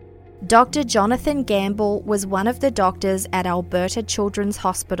 Dr. Jonathan Gamble was one of the doctors at Alberta Children's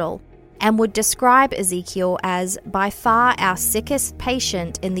Hospital and would describe Ezekiel as by far our sickest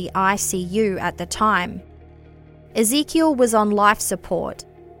patient in the ICU at the time. Ezekiel was on life support,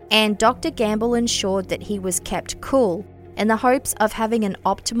 and Dr. Gamble ensured that he was kept cool in the hopes of having an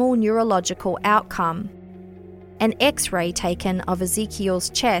optimal neurological outcome. An X-ray taken of Ezekiel's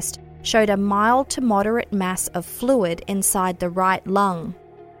chest showed a mild to moderate mass of fluid inside the right lung.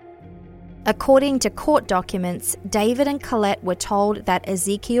 According to court documents, David and Colette were told that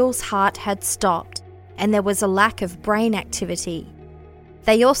Ezekiel's heart had stopped and there was a lack of brain activity.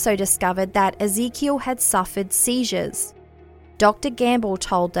 They also discovered that Ezekiel had suffered seizures. Dr. Gamble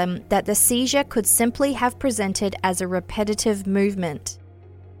told them that the seizure could simply have presented as a repetitive movement.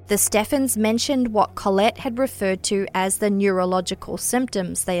 The Stephans mentioned what Colette had referred to as the neurological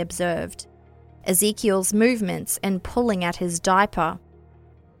symptoms they observed: Ezekiel's movements and pulling at his diaper.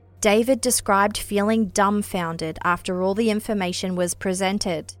 David described feeling dumbfounded after all the information was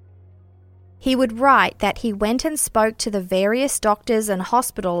presented. He would write that he went and spoke to the various doctors and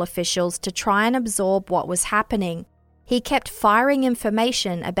hospital officials to try and absorb what was happening. He kept firing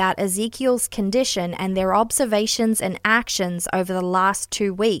information about Ezekiel's condition and their observations and actions over the last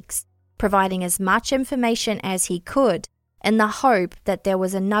 2 weeks, providing as much information as he could, in the hope that there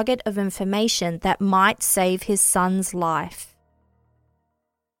was a nugget of information that might save his son's life.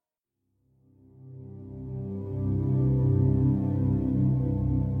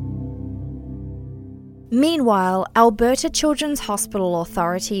 Meanwhile, Alberta Children's Hospital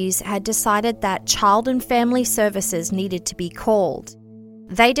authorities had decided that Child and Family Services needed to be called.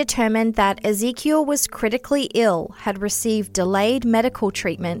 They determined that Ezekiel was critically ill, had received delayed medical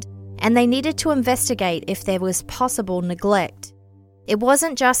treatment, and they needed to investigate if there was possible neglect. It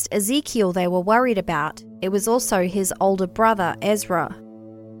wasn't just Ezekiel they were worried about, it was also his older brother, Ezra.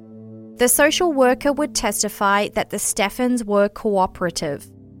 The social worker would testify that the Stephans were cooperative.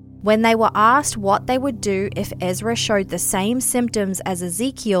 When they were asked what they would do if Ezra showed the same symptoms as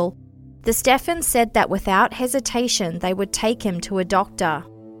Ezekiel, the Stephans said that without hesitation they would take him to a doctor.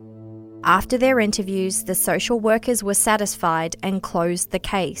 After their interviews, the social workers were satisfied and closed the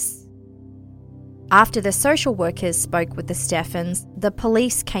case. After the social workers spoke with the Stephans, the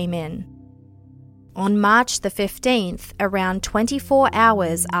police came in. On March the 15th, around 24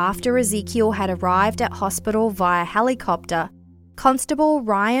 hours after Ezekiel had arrived at hospital via helicopter, Constable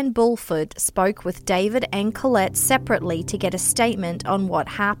Ryan Bulford spoke with David and Colette separately to get a statement on what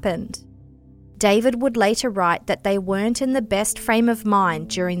happened. David would later write that they weren't in the best frame of mind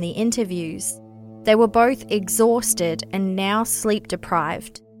during the interviews. They were both exhausted and now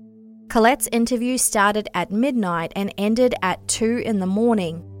sleep-deprived. Colette's interview started at midnight and ended at 2 in the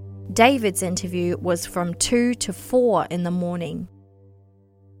morning. David's interview was from 2 to 4 in the morning.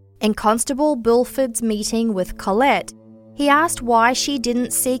 In Constable Bulford's meeting with Colette, he asked why she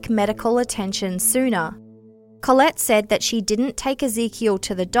didn't seek medical attention sooner. Colette said that she didn't take Ezekiel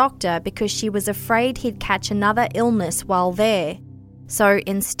to the doctor because she was afraid he'd catch another illness while there. So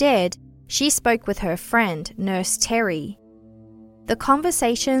instead, she spoke with her friend, Nurse Terry. The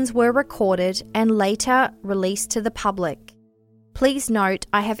conversations were recorded and later released to the public. Please note,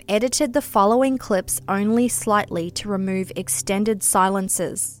 I have edited the following clips only slightly to remove extended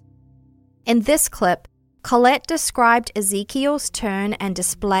silences. In this clip, Colette described Ezekiel's turn and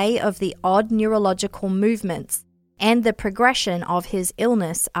display of the odd neurological movements, and the progression of his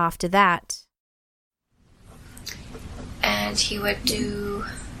illness after that. And he would do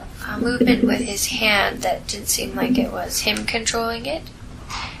a movement with his hand that didn't seem like it was him controlling it.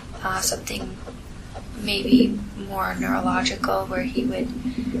 Something maybe more neurological, where he would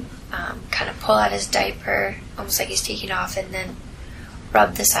kind of pull out his diaper, almost like he's taking off, and then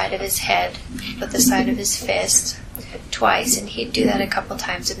rub the side of his head with the side of his fist twice, and he'd do that a couple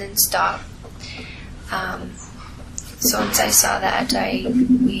times and then stop. So once I saw that,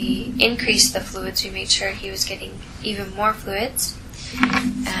 we increased the fluids. We made sure he was getting even more fluids,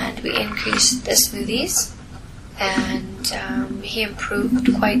 and we increased the smoothies, and he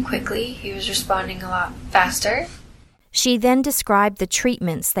improved quite quickly. He was responding a lot faster. She then described the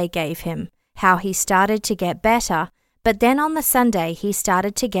treatments they gave him, how he started to get better, but then on the Sunday he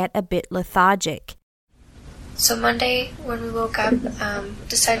started to get a bit lethargic. So Monday, when we woke up,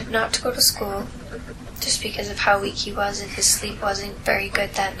 decided not to go to school, just because of how weak he was and his sleep wasn't very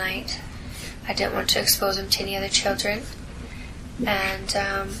good that night. I didn't want to expose him to any other children. And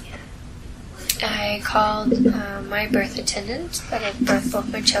I called my birth attendant that had birthed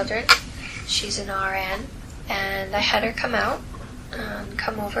both my children. She's an RN. And I had her come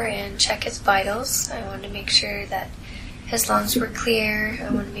over and check his vitals. I wanted to make sure that his lungs were clear. I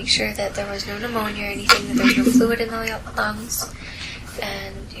wanted to make sure that there was no pneumonia or anything, that there was no fluid in the lungs.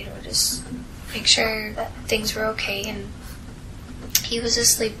 And, just make sure that things were okay. And he was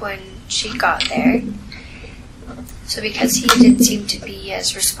asleep when she got there. So because he didn't seem to be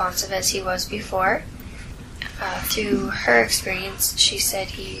as responsive as he was before, through her experience, she said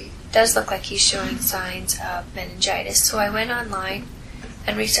he does look like he's showing signs of meningitis. So I went online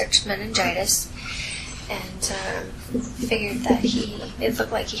and researched meningitis, and figured that it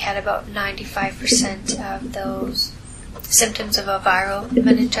looked like he had about 95% of those symptoms of a viral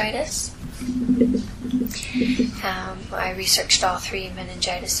meningitis. I researched all three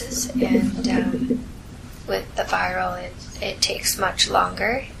meningitises, and with the viral, it takes much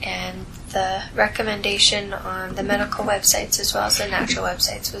longer, and the recommendation on the medical websites as well as the natural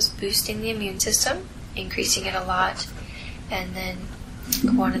websites was boosting the immune system, increasing it a lot, and then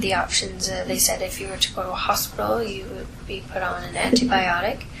one of the options, they said if you were to go to a hospital, you would be put on an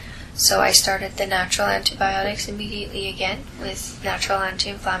antibiotic. So I started the natural antibiotics immediately again with natural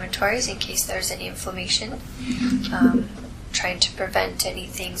anti-inflammatories in case there's any inflammation, trying to prevent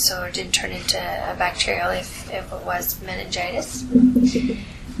anything so it didn't turn into a bacterial if it was meningitis.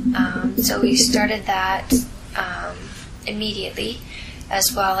 So we started that immediately,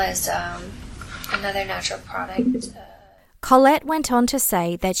 as well as another natural product. Colette went on to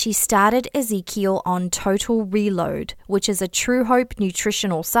say that she started Ezekiel on Total Reload, which is a True Hope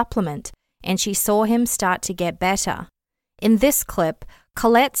nutritional supplement, and she saw him start to get better. In this clip,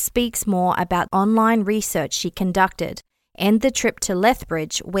 Colette speaks more about online research she conducted and the trip to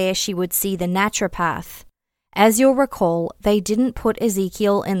Lethbridge where she would see the naturopath. As you'll recall, they didn't put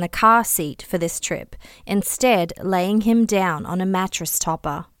Ezekiel in the car seat for this trip, instead laying him down on a mattress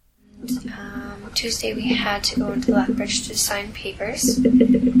topper. Tuesday we had to go into Lethbridge to sign papers,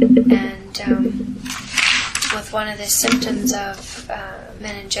 and with one of the symptoms of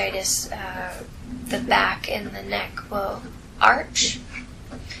meningitis, the back and the neck will arch,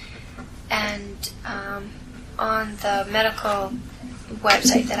 and on the medical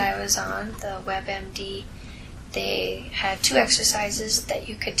website that I was on, the WebMD, they had 2 exercises that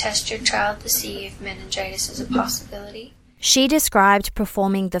you could test your child to see if meningitis is a possibility. She described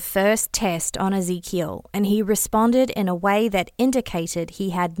performing the first test on Ezekiel, and he responded in a way that indicated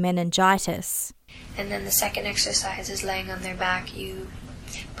he had meningitis. And then the second exercise is laying on their back. You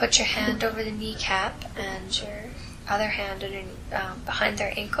put your hand over the kneecap and your other hand behind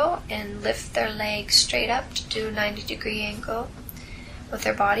their ankle and lift their leg straight up to do a 90-degree angle with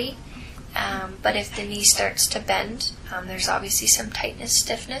their body. But if the knee starts to bend, there's obviously some tightness,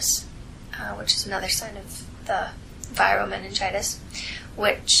 stiffness, which is another sign of the viral meningitis,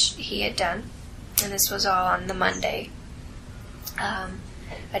 which he had done, and this was all on the Monday.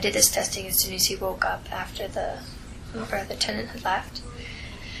 I did this testing as soon as he woke up after the birth attendant had left,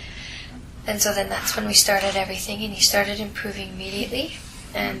 and so then that's when we started everything, and he started improving immediately.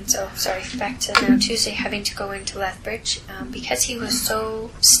 And so, back to now Tuesday, having to go into Lethbridge, because he was so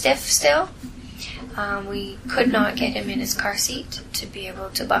stiff still, we could not get him in his car seat to be able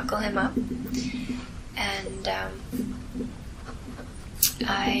to buckle him up. And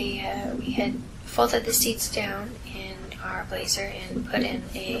we had folded the seats down in our Blazer and put in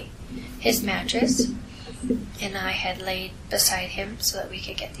his mattress, and I had laid beside him so that we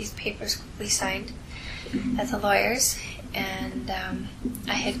could get these papers quickly signed at the lawyer's. And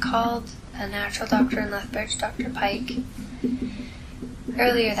I had called a natural doctor in Lethbridge, Dr. Pike,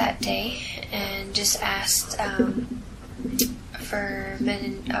 earlier that day, and just asked for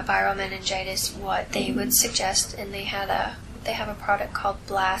viral meningitis what they would suggest, and they have a product called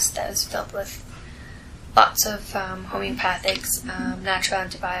Blast that is filled with lots of homeopathics, natural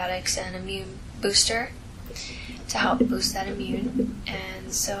antibiotics, and immune booster to help boost that immune.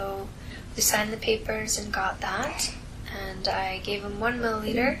 And so we signed the papers and got that, and I gave him 1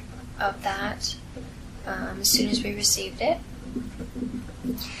 milliliter of that as soon as we received it.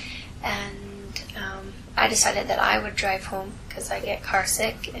 And I decided that I would drive home because I get car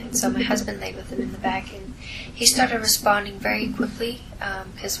sick, and so my husband laid with him in the back, and he started responding very quickly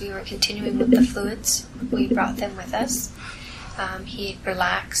because we were continuing with the fluids. We brought them with us. He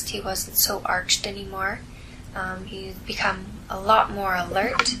relaxed. He wasn't so arched anymore. He's become a lot more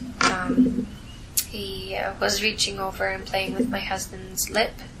alert. He was reaching over and playing with my husband's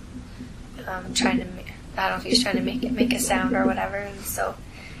lip, trying to, I don't know if he was trying to make a sound or whatever, and so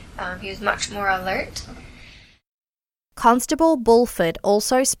he was much more alert. Constable Bulford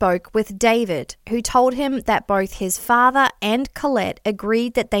also spoke with David, who told him that both his father and Colette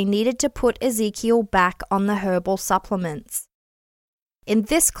agreed that they needed to put Ezekiel back on the herbal supplements. In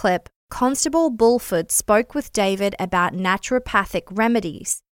this clip, Constable Bulford spoke with David about naturopathic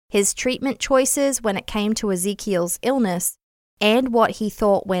remedies, his treatment choices when it came to Ezekiel's illness, and what he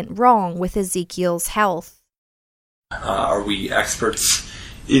thought went wrong with Ezekiel's health. Are we experts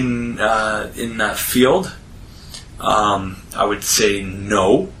in that field? I would say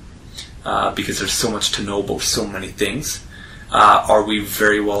no, because there's so much to know about so many things. Are we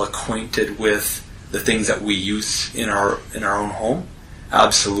very well acquainted with the things that we use in our own home?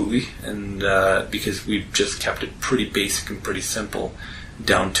 Absolutely, and because we've just kept it pretty basic and pretty simple,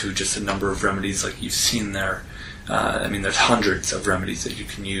 down to just a number of remedies like you've seen there. There's hundreds of remedies that you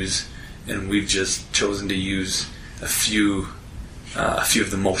can use, and we've just chosen to use a few of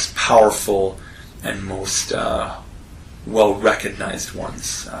the most powerful and most well-recognized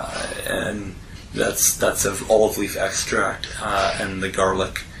ones, and that's of olive leaf extract and the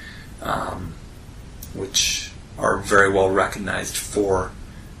garlic, which are very well recognized for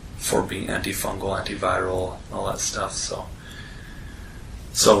being antifungal, antiviral, and all that stuff.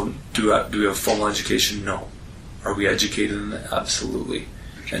 So do we have formal education? No. Are we educated in it? Absolutely.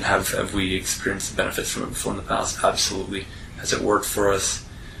 And have we experienced the benefits from it before in the past? Absolutely. Has it worked for us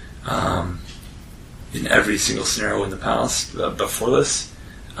in every single scenario in the past before this?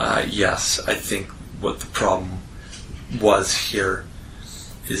 Yes. I think what the problem was here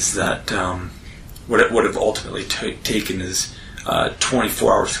is that what it would have ultimately taken is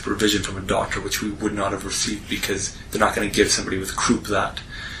 24-hour supervision from a doctor, which we would not have received, because they're not going to give somebody with croup that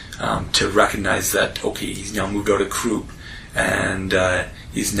to recognize that, okay, he's now moved out of croup and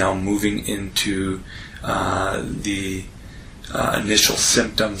he's now moving into the initial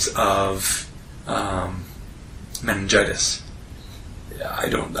symptoms of meningitis. I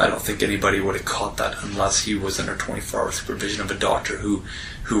don't think anybody would have caught that unless he was under 24-hour supervision of a doctor who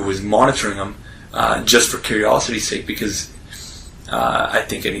was monitoring him just for curiosity's sake, because I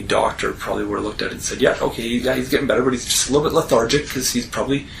think any doctor probably would have looked at it and said, yeah, okay, he's getting better, but he's just a little bit lethargic because he's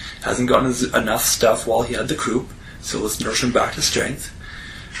probably hasn't gotten enough stuff while he had the croup, so let's nurse him back to strength.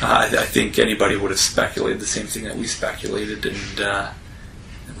 I think anybody would have speculated the same thing that we speculated, and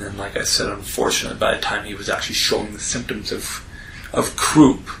then, like I said, unfortunately, by the time he was actually showing the symptoms of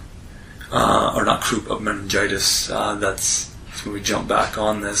croup, or not croup, of meningitis, that's when we jump back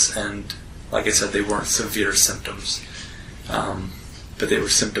on this, and like I said, they weren't severe symptoms. But they were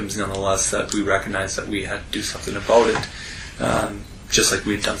symptoms nonetheless that we recognized that we had to do something about it, just like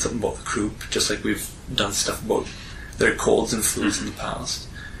we had done something about the croup, just like we've done stuff about their colds and flus in the past,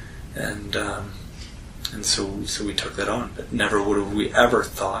 and so we took that on. But never would have we ever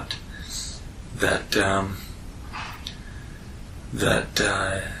thought that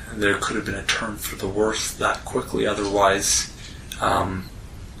there could have been a turn for the worse that quickly. Otherwise,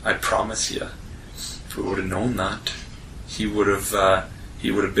 I promise you, if we would have known that, he would have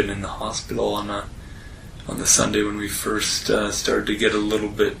been in the hospital on the Sunday when we first started to get a little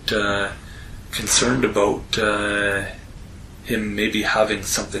bit concerned about him maybe having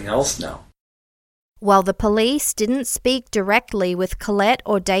something else now. While the police didn't speak directly with Colette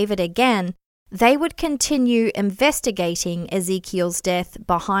or David again, they would continue investigating Ezekiel's death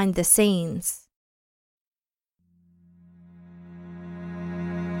behind the scenes.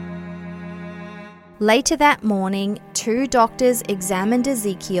 Later that morning, 2 doctors examined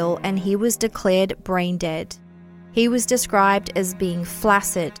Ezekiel and he was declared brain dead. He was described as being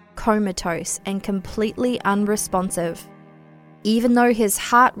flaccid, comatose, and completely unresponsive. Even though his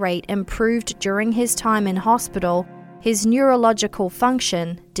heart rate improved during his time in hospital, his neurological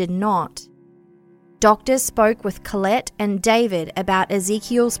function did not. Doctors spoke with Colette and David about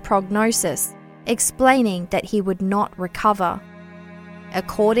Ezekiel's prognosis, explaining that he would not recover.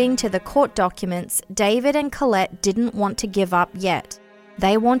 According to the court documents, David and Colette didn't want to give up yet.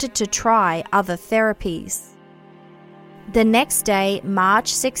 They wanted to try other therapies. The next day,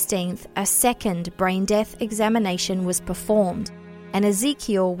 March 16th, a second brain death examination was performed, and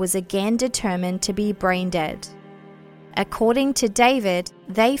Ezekiel was again determined to be brain dead. According to David,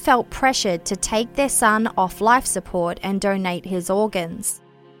 they felt pressured to take their son off life support and donate his organs.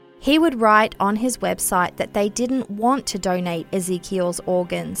 He would write on his website that they didn't want to donate Ezekiel's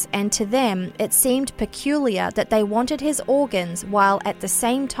organs, and to them it seemed peculiar that they wanted his organs while at the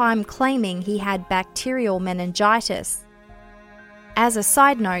same time claiming he had bacterial meningitis. As a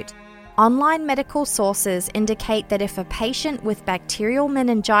side note, online medical sources indicate that if a patient with bacterial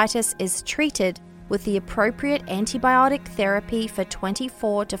meningitis is treated with the appropriate antibiotic therapy for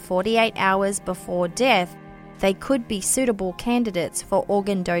 24 to 48 hours before death, they could be suitable candidates for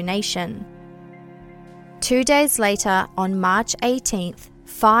organ donation. 2 days later, on March 18th,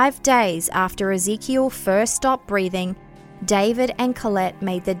 5 days after Ezekiel first stopped breathing, David and Colette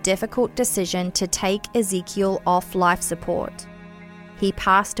made the difficult decision to take Ezekiel off life support. He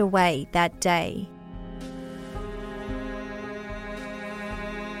passed away that day.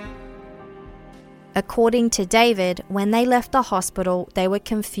 According to David, when they left the hospital, they were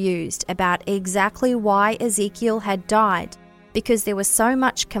confused about exactly why Ezekiel had died, because there was so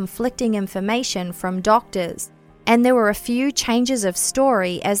much conflicting information from doctors, and there were a few changes of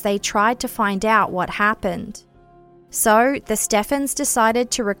story as they tried to find out what happened. So, the Stephans decided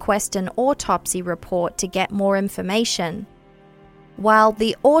to request an autopsy report to get more information. While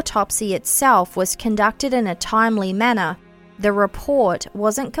the autopsy itself was conducted in a timely manner, the report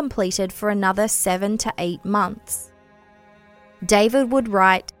wasn't completed for another 7 to 8 months. David would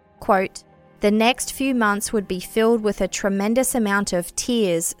write, quote, "The next few months would be filled with a tremendous amount of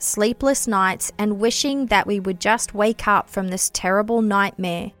tears, sleepless nights, and wishing that we would just wake up from this terrible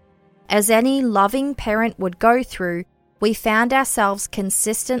nightmare. As any loving parent would go through, we found ourselves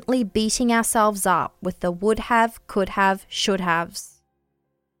consistently beating ourselves up with the would have, could have, should haves."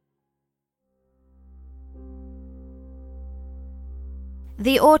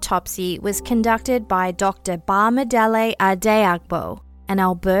 The autopsy was conducted by Dr. Bamidele Adeagbo, an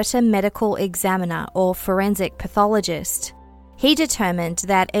Alberta medical examiner or forensic pathologist. He determined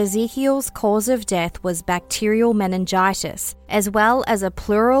that Ezekiel's cause of death was bacterial meningitis, as well as a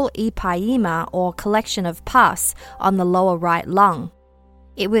pleural epiema or collection of pus on the lower right lung.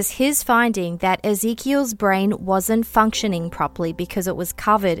 It was his finding that Ezekiel's brain wasn't functioning properly because it was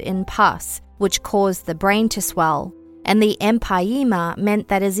covered in pus, which caused the brain to swell. And the empyema meant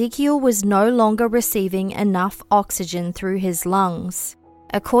that Ezekiel was no longer receiving enough oxygen through his lungs.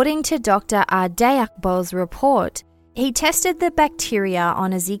 According to Dr. Adeagbo's report, he tested the bacteria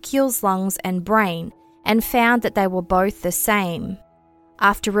on Ezekiel's lungs and brain and found that they were both the same.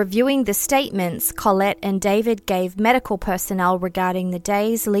 After reviewing the statements Colette and David gave medical personnel regarding the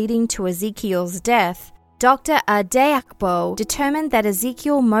days leading to Ezekiel's death, Dr. Adeagbo determined that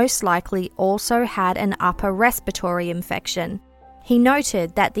Ezekiel most likely also had an upper respiratory infection. He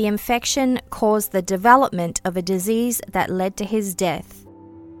noted that the infection caused the development of a disease that led to his death.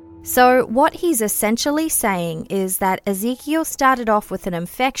 So what he's essentially saying is that Ezekiel started off with an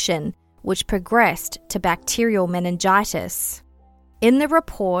infection which progressed to bacterial meningitis. In the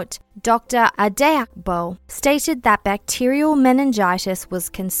report, Dr. Adeagbo stated that bacterial meningitis was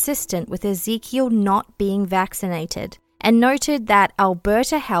consistent with Ezekiel not being vaccinated, and noted that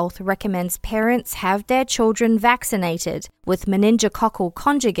Alberta Health recommends parents have their children vaccinated with meningococcal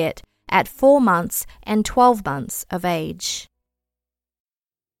conjugate at 4 months and 12 months of age.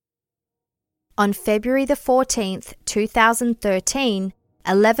 On February the 14th, 2013,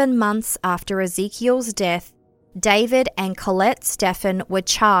 11 months after Ezekiel's death, David and Colette Stephan were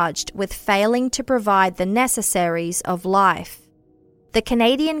charged with failing to provide the necessaries of life. The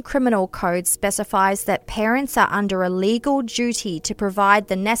Canadian Criminal Code specifies that parents are under a legal duty to provide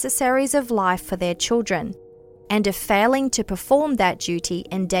the necessaries of life for their children, and if failing to perform that duty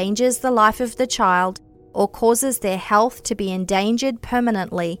endangers the life of the child or causes their health to be endangered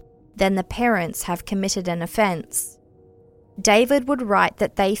permanently, then the parents have committed an offence. David would write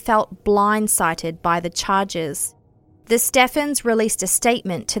that they felt blindsided by the charges. The Stephans released a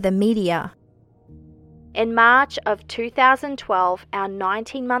statement to the media. In March of 2012, our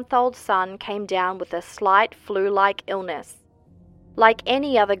 19-month-old son came down with a slight flu-like illness. Like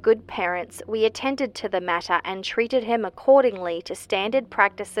any other good parents, we attended to the matter and treated him accordingly to standard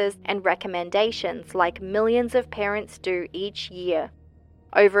practices and recommendations like millions of parents do each year.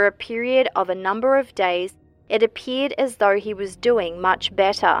 Over a period of a number of days, it appeared as though he was doing much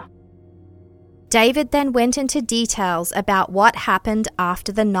better. David then went into details about what happened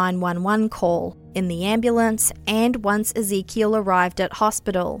after the 911 call, in the ambulance, and once Ezekiel arrived at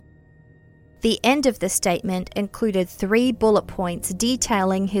hospital. The end of the statement included 3 bullet points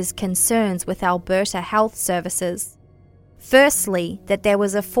detailing his concerns with Alberta Health Services. Firstly, that there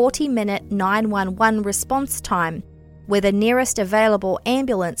was a 40-minute 911 response time, where the nearest available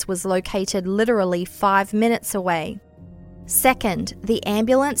ambulance was located literally 5 minutes away. Second, the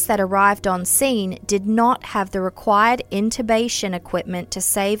ambulance that arrived on scene did not have the required intubation equipment to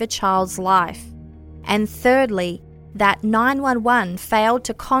save a child's life. And thirdly, that 911 failed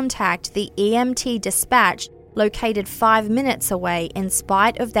to contact the EMT dispatch located 5 minutes away in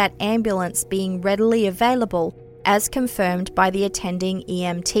spite of that ambulance being readily available, as confirmed by the attending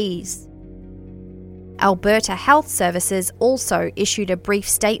EMTs. Alberta Health Services also issued a brief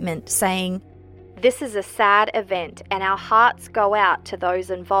statement saying, "This is a sad event and our hearts go out to those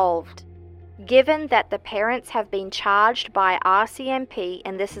involved. Given that the parents have been charged by RCMP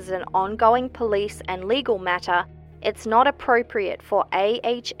and this is an ongoing police and legal matter, it's not appropriate for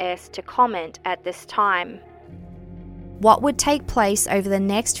AHS to comment at this time." What would take place over the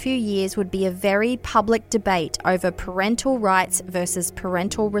next few years would be a very public debate over parental rights versus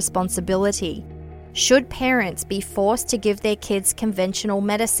parental responsibility. Should parents be forced to give their kids conventional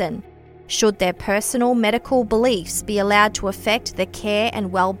medicine? Should their personal medical beliefs be allowed to affect the care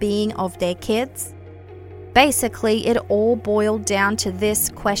and well-being of their kids? Basically, it all boiled down to this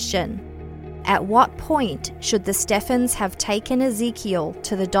question. At what point should the Stephans have taken Ezekiel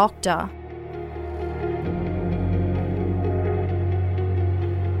to the doctor?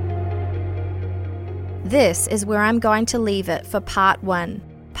 This is where I'm going to leave it for part 1.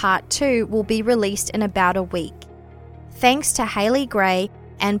 Part 2 will be released in about a week. Thanks to Hayley Gray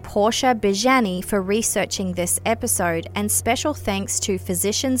and Portia Bijani for researching this episode, and special thanks to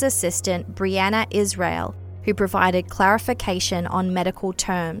physician's assistant Brianna Israel, who provided clarification on medical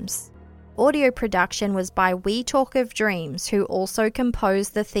terms. Audio production was by We Talk of Dreams, who also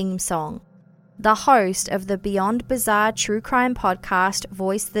composed the theme song. The host of the Beyond Bizarre True Crime podcast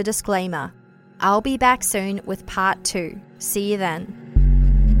voiced the disclaimer. I'll be back soon with part 2. See you then.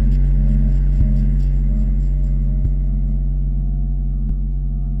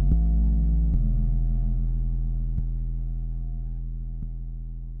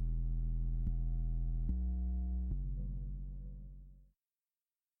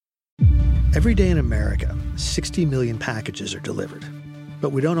 Every day in America, 60 million packages are delivered,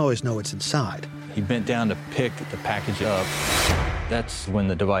 but we don't always know what's inside. He bent down to pick the package up. That's when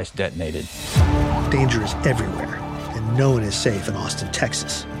the device detonated. Danger is everywhere, and no one is safe in Austin,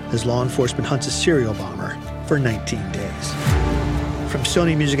 Texas, as law enforcement hunts a serial bomber for 19 days. From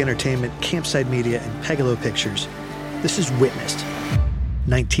Sony Music Entertainment, Campside Media, and Pegalo Pictures, this is Witnessed.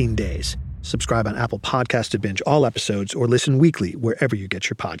 19 Days. Subscribe on Apple Podcasts to binge all episodes or listen weekly wherever you get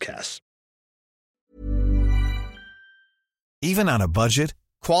your podcasts. Even on a budget,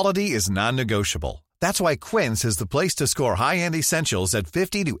 quality is non-negotiable. That's why Quince is the place to score high-end essentials at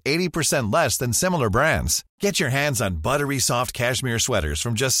 50 to 80% less than similar brands. Get your hands on buttery soft cashmere sweaters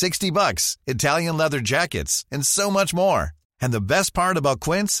from just $60, Italian leather jackets, and so much more. And the best part about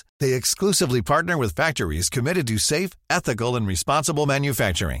Quince, they exclusively partner with factories committed to safe, ethical, and responsible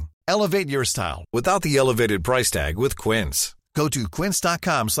manufacturing. Elevate your style without the elevated price tag with Quince. Go to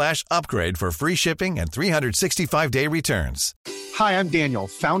quince.com/upgrade for free shipping and 365-day returns. Hi, I'm Daniel,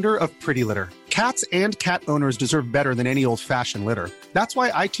 founder of Pretty Litter. Cats and cat owners deserve better than any old-fashioned litter. That's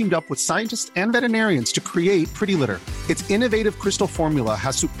why I teamed up with scientists and veterinarians to create Pretty Litter. Its innovative crystal formula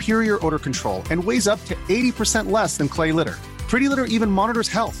has superior odor control and weighs up to 80% less than clay litter. Pretty Litter even monitors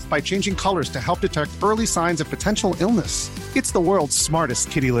health by changing colors to help detect early signs of potential illness. It's the world's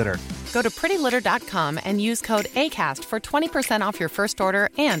smartest kitty litter. Go to prettylitter.com and use code ACAST for 20% off your first order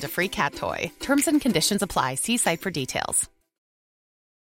and a free cat toy. Terms and conditions apply. See site for details.